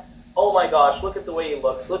yet, oh my gosh, look at the way he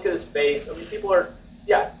looks, look at his face. I mean, people are,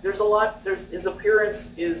 yeah, there's a lot. His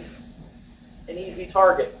appearance is an easy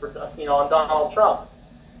target for on Donald Trump,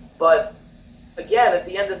 but again, at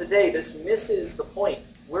the end of the day, this misses the point.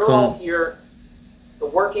 We're all here, the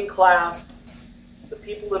working class, the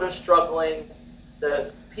people that are struggling,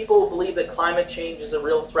 the people who believe that climate change is a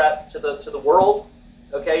real threat to the world.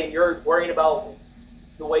 Okay, and you're worrying about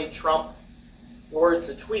the way Trump words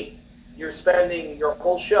a tweet. You're spending your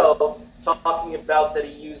whole show talking about that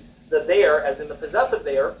he used the there as in the possessive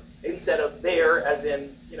there instead of there as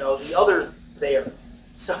in the other there.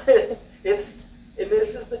 So this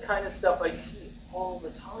is the kind of stuff I see all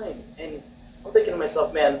the time, and I'm thinking to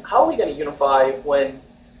myself, man, how are we going to unify when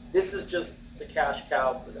this is just a cash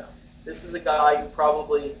cow for them? This is a guy who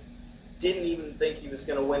probably didn't even think he was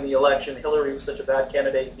going to win the election. Hillary was such a bad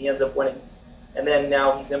candidate, and he ends up winning. And then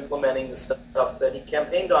now he's implementing the stuff that he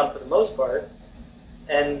campaigned on for the most part.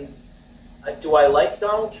 And do I like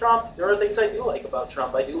Donald Trump? There are things I do like about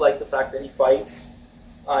Trump. I do like the fact that he fights.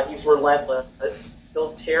 He's relentless.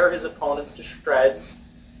 He'll tear his opponents to shreds.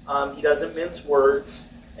 He doesn't mince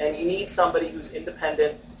words. And you need somebody who's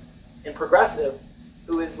independent and progressive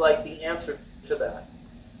who is like the answer to that.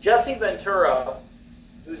 Jesse Ventura,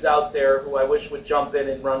 who's out there, who I wish would jump in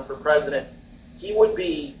and run for president, he would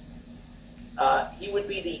be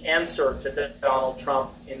the answer to Donald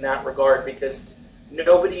Trump in that regard, because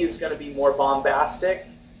nobody is going to be more bombastic,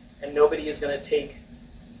 and nobody is going to take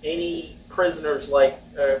any prisoners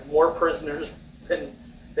more prisoners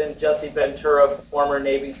than Jesse Ventura, former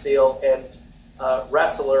Navy SEAL and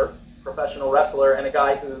professional wrestler, and a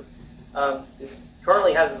guy who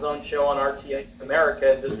currently has his own show on RT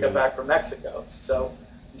America and just got back from Mexico. So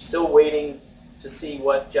I'm still waiting to see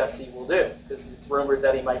what Jesse will do, because it's rumored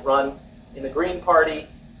that he might run in the Green Party.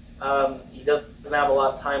 He doesn't have a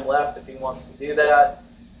lot of time left if he wants to do that.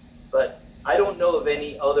 But I don't know of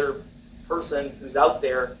any other person who's out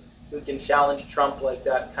there who can challenge Trump like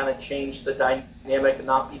that, kind of change the dynamic and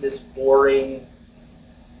not be this boring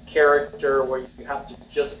character where you have to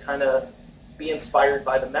just kind of be inspired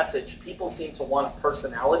by the message. People seem to want a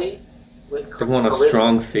personality with charisma. They want a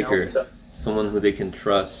strong figure, someone who they can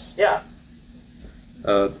trust. Yeah.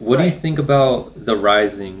 What do you think about The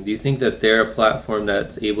Rising? Do you think that they're a platform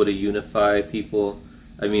that's able to unify people?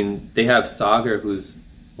 I mean, they have Saagar, who's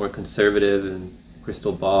more conservative, and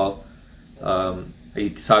Crystal Ball.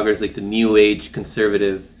 Saagar's like the new age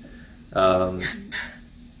conservative.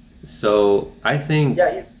 So I think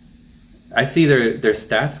I see their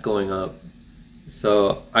stats going up.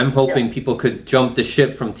 So I'm hoping people could jump the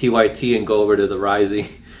ship from TYT and go over to The Rising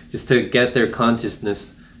just to get their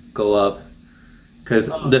consciousness go up. Because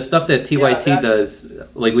the stuff that TYT does,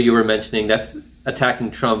 like what you were mentioning, that's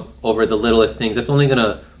attacking Trump over the littlest things. That's only going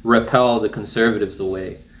to repel the conservatives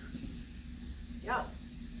away. Yeah.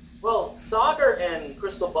 Well, Saagar and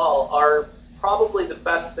Crystal Ball are probably the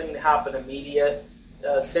best thing to happen to media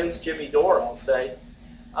since Jimmy Dore, I'll say.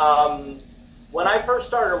 When I first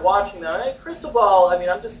started watching them, Crystal Ball,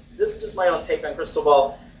 this is just my own take on Crystal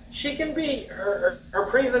Ball. She can be, her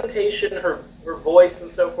presentation, her voice and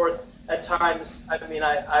so forth, at times, I'm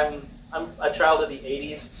a child of the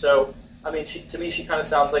 80s, so, to me, she kind of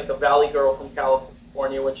sounds like a valley girl from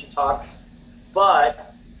California when she talks.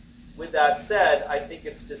 But with that said, I think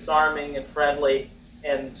it's disarming and friendly,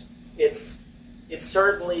 and it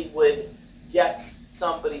certainly would get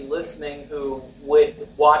somebody listening who would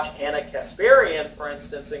watch Anna Kasparian, for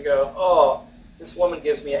instance, and go, oh, this woman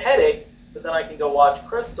gives me a headache, but then I can go watch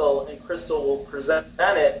Crystal, and Crystal will present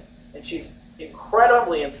it, and she's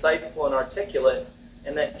incredibly insightful and articulate,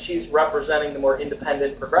 and that she's representing the more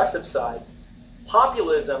independent, progressive side.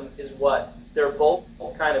 Populism is what they're both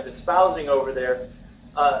kind of espousing over there.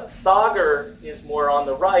 Saagar is more on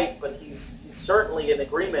the right, but he's certainly in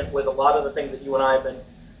agreement with a lot of the things that you and I have been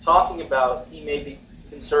talking about. He may be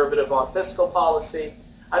conservative on fiscal policy.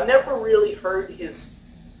 I've never really heard his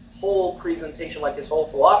whole presentation, like his whole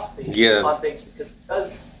philosophy on things,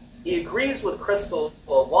 because he agrees with Crystal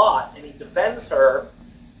a lot, and he defends her,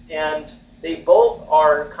 and they both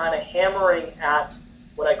are kind of hammering at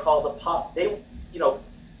what I call the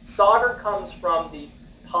Saagar comes from the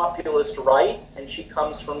populist right, and she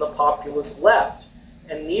comes from the populist left,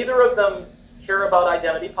 and neither of them care about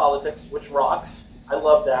identity politics, which rocks. I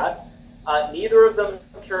love that. Neither of them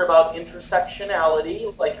care about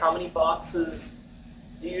intersectionality, like how many boxes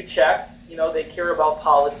do you check? They care about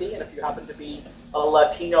policy, and if you happen to be a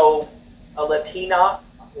Latino, a Latina,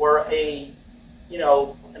 or an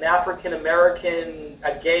African American,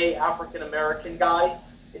 a gay African American guy,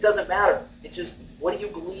 it doesn't matter. It's just, what do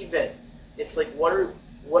you believe in? It's like, what are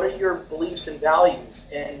your beliefs and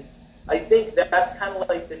values? And I think that's kind of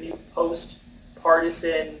like the new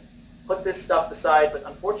post-partisan, put this stuff aside, but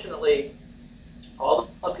unfortunately, all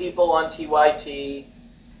the people on TYT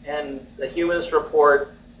and the Humanist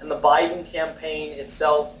Report and the Biden campaign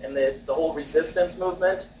itself and the whole resistance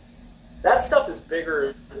movement, that stuff is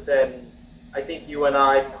bigger than I think you and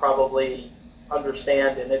I probably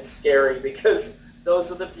understand, and it's scary because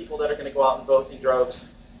those are the people that are going to go out and vote in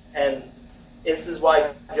droves. And this is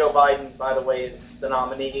why Joe Biden, by the way, is the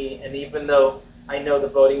nominee. And even though I know the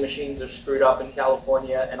voting machines are screwed up in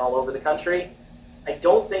California and all over the country, I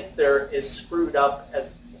don't think they're as screwed up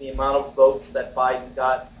as the amount of votes that Biden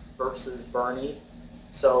got versus Bernie.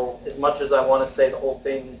 So as much as I want to say the whole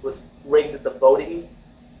thing was rigged at the voting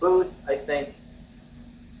booth, I think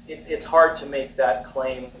it's hard to make that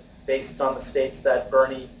claim based on the states that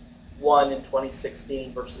Bernie won in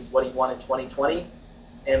 2016 versus what he won in 2020.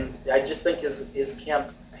 And I just think his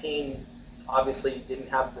campaign obviously didn't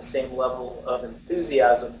have the same level of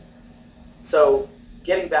enthusiasm. So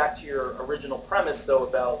getting back to your original premise, though,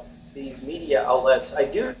 about these media outlets, I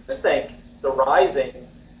do think The Rising,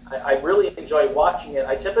 I really enjoy watching it.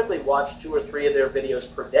 I typically watch 2 or 3 of their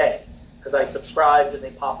videos per day because I subscribed and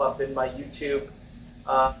they pop up in my YouTube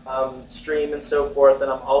stream and so forth.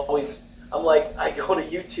 And I'm like, I go to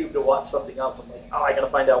YouTube to watch something else. I'm like, oh, I got to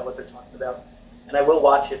find out what they're talking about. And I will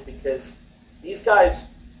watch it because these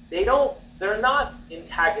guys, they're not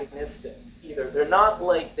antagonistic either. They're not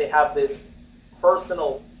like they have this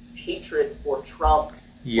personal hatred for Trump.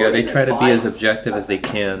 Yeah, they try to be as objective as they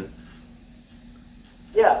can.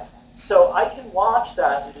 Yeah, so I can watch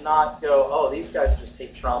that and not go, oh, these guys just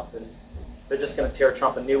hate Trump and they're just going to tear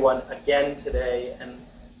Trump a new one again today. And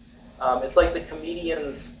it's like the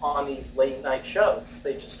comedians on these late night shows.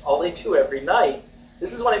 All they do every night.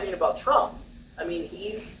 This is what I mean about Trump. I mean,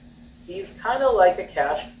 he's kind of like a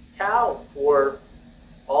cash cow for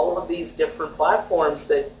all of these different platforms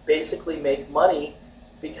that basically make money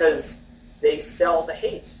because they sell the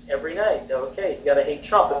hate every night. Okay, you got to hate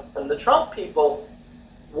Trump. And the Trump people,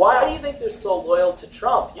 why do you think they're so loyal to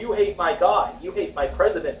Trump? You hate my guy. You hate my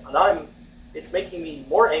president. And it's making me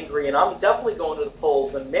more angry, and I'm definitely going to the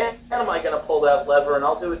polls. And man, am I going to pull that lever, and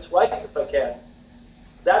I'll do it twice if I can.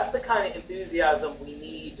 That's the kind of enthusiasm we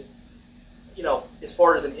need, as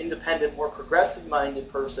far as an independent, more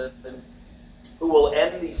progressive-minded person who will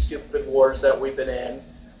end these stupid wars that we've been in,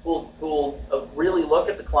 who will really look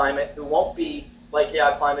at the climate, who won't be like,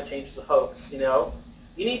 yeah, climate change is a hoax, You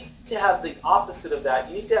need to have the opposite of that.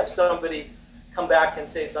 You need to have somebody come back and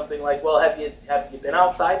say something like, well, have you been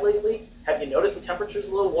outside lately? Have you noticed the temperature's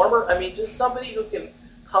a little warmer? I mean, just somebody who can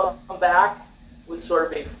come back with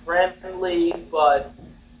sort of a friendly but,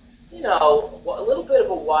 a little bit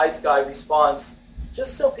of a wise guy response,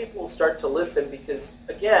 just so people will start to listen because,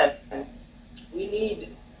 again, we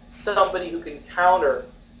need somebody who can counter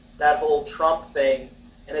that whole Trump thing,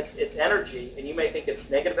 and it's energy. And you may think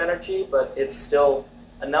it's negative energy, but it's still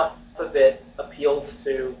enough of it appeals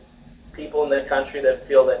to people in the country that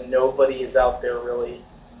feel that nobody is out there really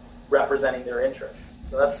representing their interests.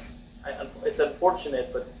 So it's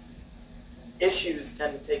unfortunate, but issues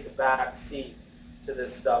tend to take a back seat to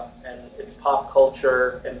this stuff, and it's pop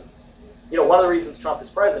culture. And one of the reasons Trump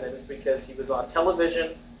is president is because he was on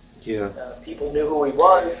television. Yeah. People knew who he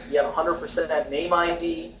was. He had 100% name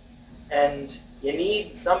ID, and you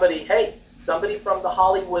need somebody from the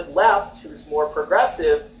Hollywood left who's more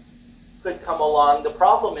progressive could come along. The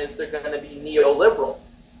problem is they're going to be neoliberal,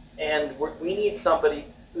 and we need somebody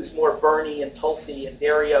who's more Bernie and Tulsi and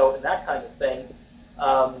Dario and that kind of thing,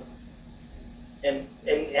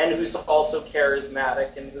 and who's also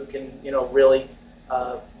charismatic and who can really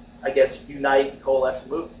unite and coalesce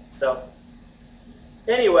a movement. So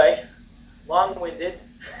anyway, long-winded.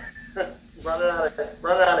 running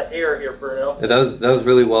out of air here, Bruno. That was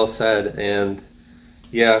really well said. And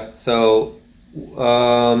yeah, so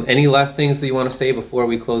any last things that you want to say before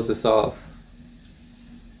we close this off?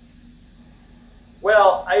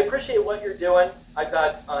 Well, I appreciate what you're doing. I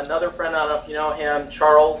got another friend, I don't know if you know him,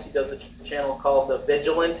 Charles. He does a channel called The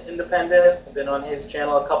Vigilant Independent. I've been on his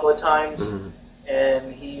channel a couple of times. Mm-hmm.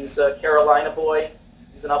 And he's a Carolina boy.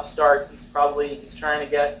 He's an upstart. He's trying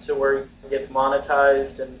to get to where he gets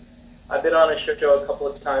monetized. And I've been on his show a couple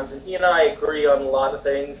of times, and he and I agree on a lot of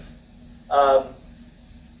things. All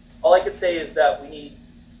I could say is that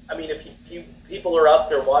if people are out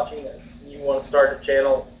there watching this and you want to start a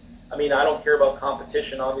channel, I don't care about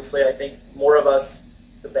competition, obviously. I think more of us,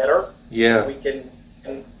 the better. Yeah. We can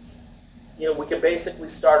basically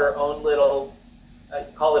start our own little,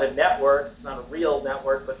 call it a network. It's not a real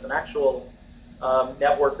network, but it's an actual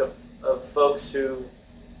network of folks who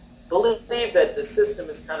believe that the system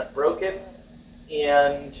is kind of broken,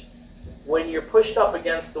 and when you're pushed up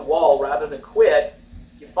against the wall, rather than quit,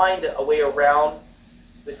 you find a way around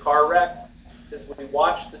the car wreck. Because we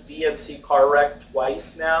watched the DNC car wreck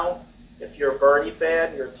twice now. If you're a Bernie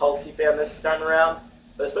fan, you're a Tulsi fan this time around.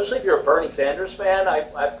 But especially if you're a Bernie Sanders fan,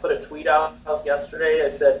 I put a tweet out yesterday. I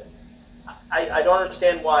said, I don't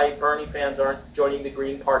understand why Bernie fans aren't joining the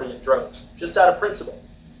Green Party in droves, just out of principle.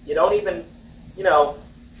 You don't even,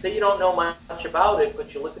 say you don't know much about it,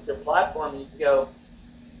 but you look at their platform and you go,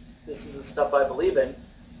 this is the stuff I believe in.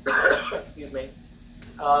 Excuse me.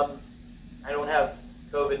 I don't have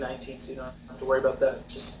COVID-19, so you don't have to worry about that.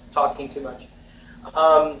 Just talking too much.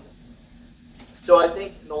 So I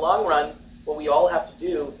think in the long run, what we all have to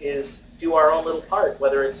do is do our own little part,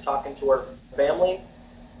 whether it's talking to our family,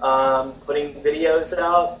 putting videos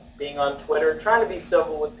out, being on Twitter, trying to be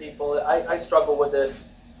civil with people. I struggle with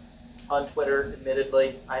this on Twitter,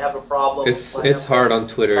 admittedly. I have a problem. It's hard on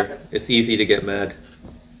Twitter. It's easy to get mad.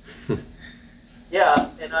 Yeah,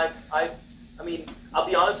 and I'll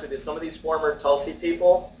be honest with you, some of these former Tulsi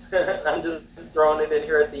people, I'm just throwing it in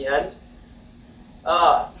here at the end,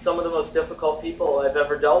 some of the most difficult people I've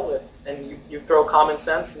ever dealt with. And you throw common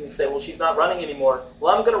sense and you say, well, she's not running anymore.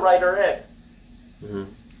 Well, I'm going to write her in.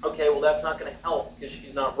 Mm-hmm. Okay, well, that's not going to help because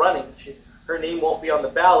she's not running. Her name won't be on the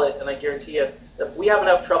ballot, and I guarantee you that we have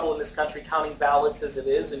enough trouble in this country counting ballots as it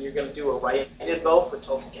is, and you're going to do a write-in vote for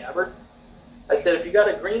Tulsi Gabbard. I said, if you got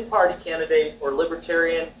a Green Party candidate or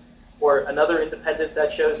Libertarian or another independent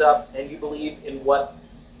that shows up and you believe in what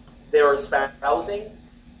they're espousing,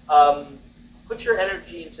 put your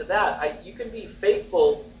energy into that. You can be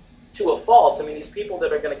faithful to a fault. I mean, these people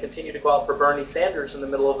that are going to continue to go out for Bernie Sanders in the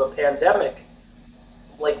middle of a pandemic,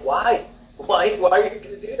 like, why? Why are you going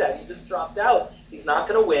to do that? He just dropped out. He's not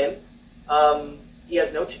going to win. He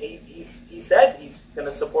has no. He said he's going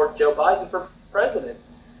to support Joe Biden for president.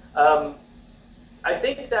 I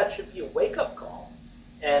think that should be a wake-up call.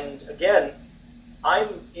 And again, I'm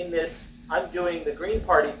doing the Green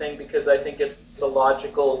Party thing because I think it's a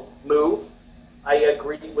logical move. I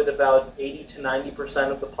agree with about 80 to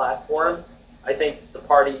 90% of the platform. I think the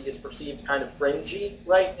party is perceived kind of fringy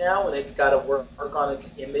right now, and it's got to work on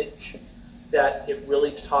its image, that it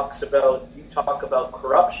really talks about, you talk about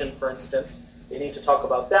corruption, for instance. They need to talk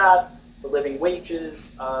about that, the living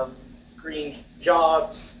wages, green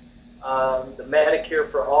jobs, the Medicare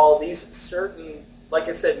for all, these certain, like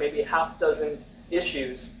I said, maybe a half dozen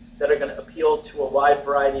issues that are going to appeal to a wide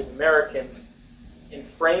variety of Americans, and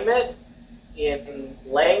frame it in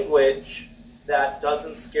language that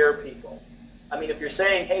doesn't scare people. I mean, if you're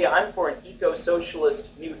saying, hey, I'm for an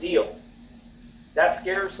eco-socialist New Deal, that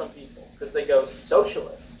scares some people because they go,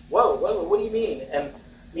 socialist? Whoa, what do you mean? And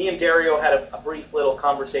me and Dario had a brief little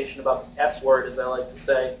conversation about the S word, as I like to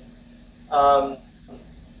say. There are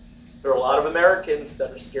a lot of Americans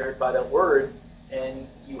that are scared by that word, and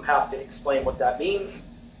you have to explain what that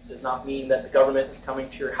means. It does not mean that the government is coming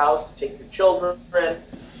to your house to take your children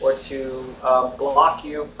or to block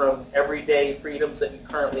you from everyday freedoms that you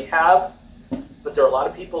currently have. But there are a lot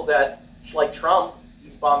of people that, like Trump,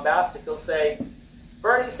 he's bombastic. He'll say,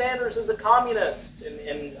 Bernie Sanders is a communist.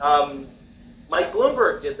 And Mike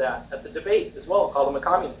Bloomberg did that at the debate as well, called him a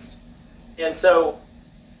communist. And so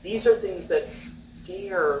these are things that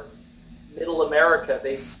scare middle America.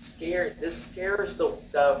 This scares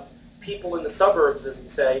the people in the suburbs, as you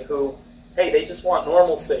say, who, hey, they just want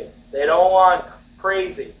normalcy. They don't want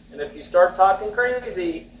crazy. And if you start talking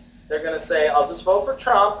crazy, they're going to say, I'll just vote for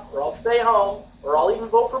Trump, or I'll stay home, or I'll even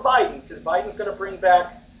vote for Biden, because Biden's going to bring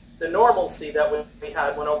back the normalcy that we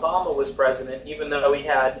had when Obama was president, even though he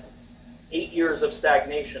had 8 years of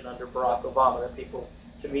stagnation under Barack Obama that people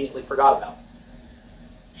conveniently forgot about.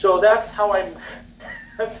 So that's how I'm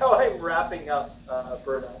wrapping up,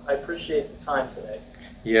 Bruno. I appreciate the time today.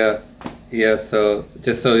 Yeah. So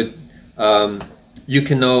just so you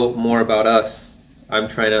can know more about us, I'm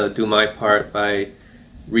trying to do my part by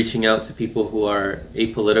reaching out to people who are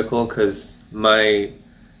apolitical, because my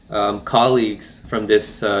colleagues from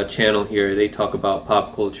this channel here, they talk about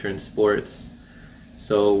pop culture and sports.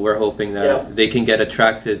 So we're hoping that they can get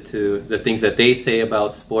attracted to the things that they say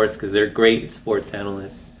about sports, because they're great sports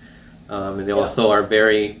analysts. And they also are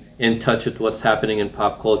very in touch with what's happening in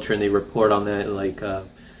pop culture, and they report on that.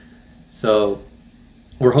 So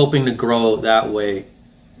we're hoping to grow that way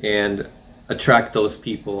and attract those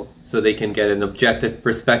people so they can get an objective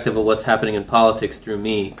perspective of what's happening in politics through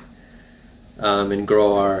me, and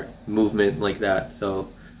grow our movement like that. So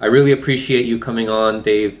I really appreciate you coming on,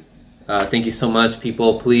 Dave. Thank you so much.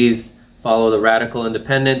 People, please follow the Radical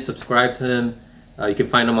Independent, subscribe to them. You can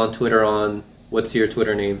find them on Twitter on, what's your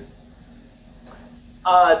Twitter name?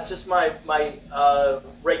 It's just my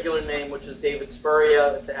regular name, which is David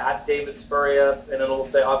Spurrier. It's at David Spurrier, and it'll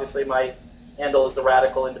say, obviously, my handle is the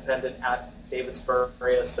Radical Independent at David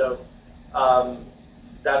Spurrier. So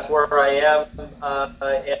that's where I am.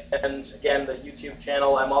 And again, the YouTube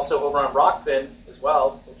channel. I'm also over on Rockfin as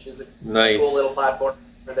well, which is a cool little platform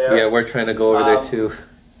over there. Yeah, we're trying to go over there too.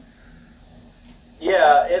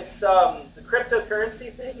 Yeah, it's the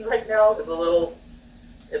cryptocurrency thing right now is a little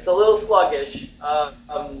sluggish.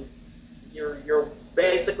 You're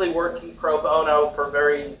basically working pro bono for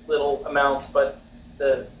very little amounts, but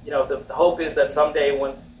the hope is that someday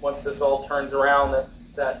once this all turns around,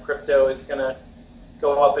 that crypto is going to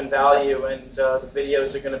go up in value, and the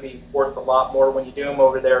videos are going to be worth a lot more when you do them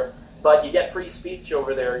over there. But you get free speech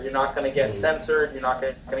over there. You're not going to get censored. You're not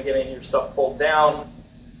going to get any of your stuff pulled down.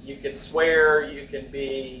 You can swear. You can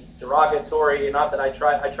be derogatory. Not that I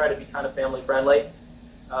try to be kind of family friendly.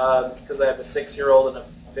 It's because I have a 6-year-old and a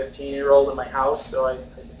 15-year-old in my house, so I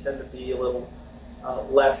tend to be a little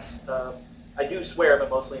less. I do swear, but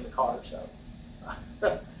mostly in the car. So,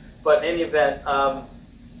 but in any event,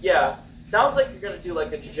 yeah, sounds like you're going to do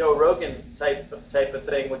like a Joe Rogan type of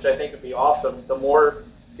thing, which I think would be awesome.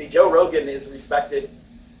 Joe Rogan is respected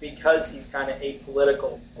because he's kind of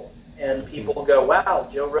apolitical, and people go, "Wow,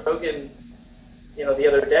 Joe Rogan." The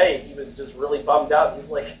other day, he was just really bummed out. He's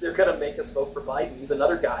like, they're going to make us vote for Biden. He's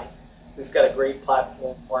another guy who's got a great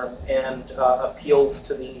platform and appeals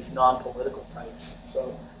to these non-political types.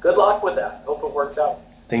 So good luck with that. Hope it works out.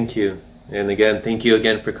 Thank you. And again, thank you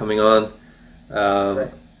again for coming on.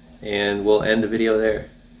 Right. And we'll end the video there.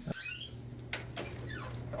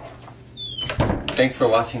 Thanks for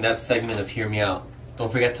watching that segment of Hear Me Out.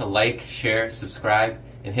 Don't forget to like, share, subscribe,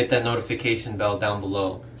 and hit that notification bell down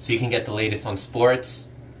below so you can get the latest on sports,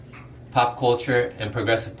 pop culture, and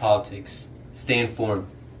progressive politics. Stay informed.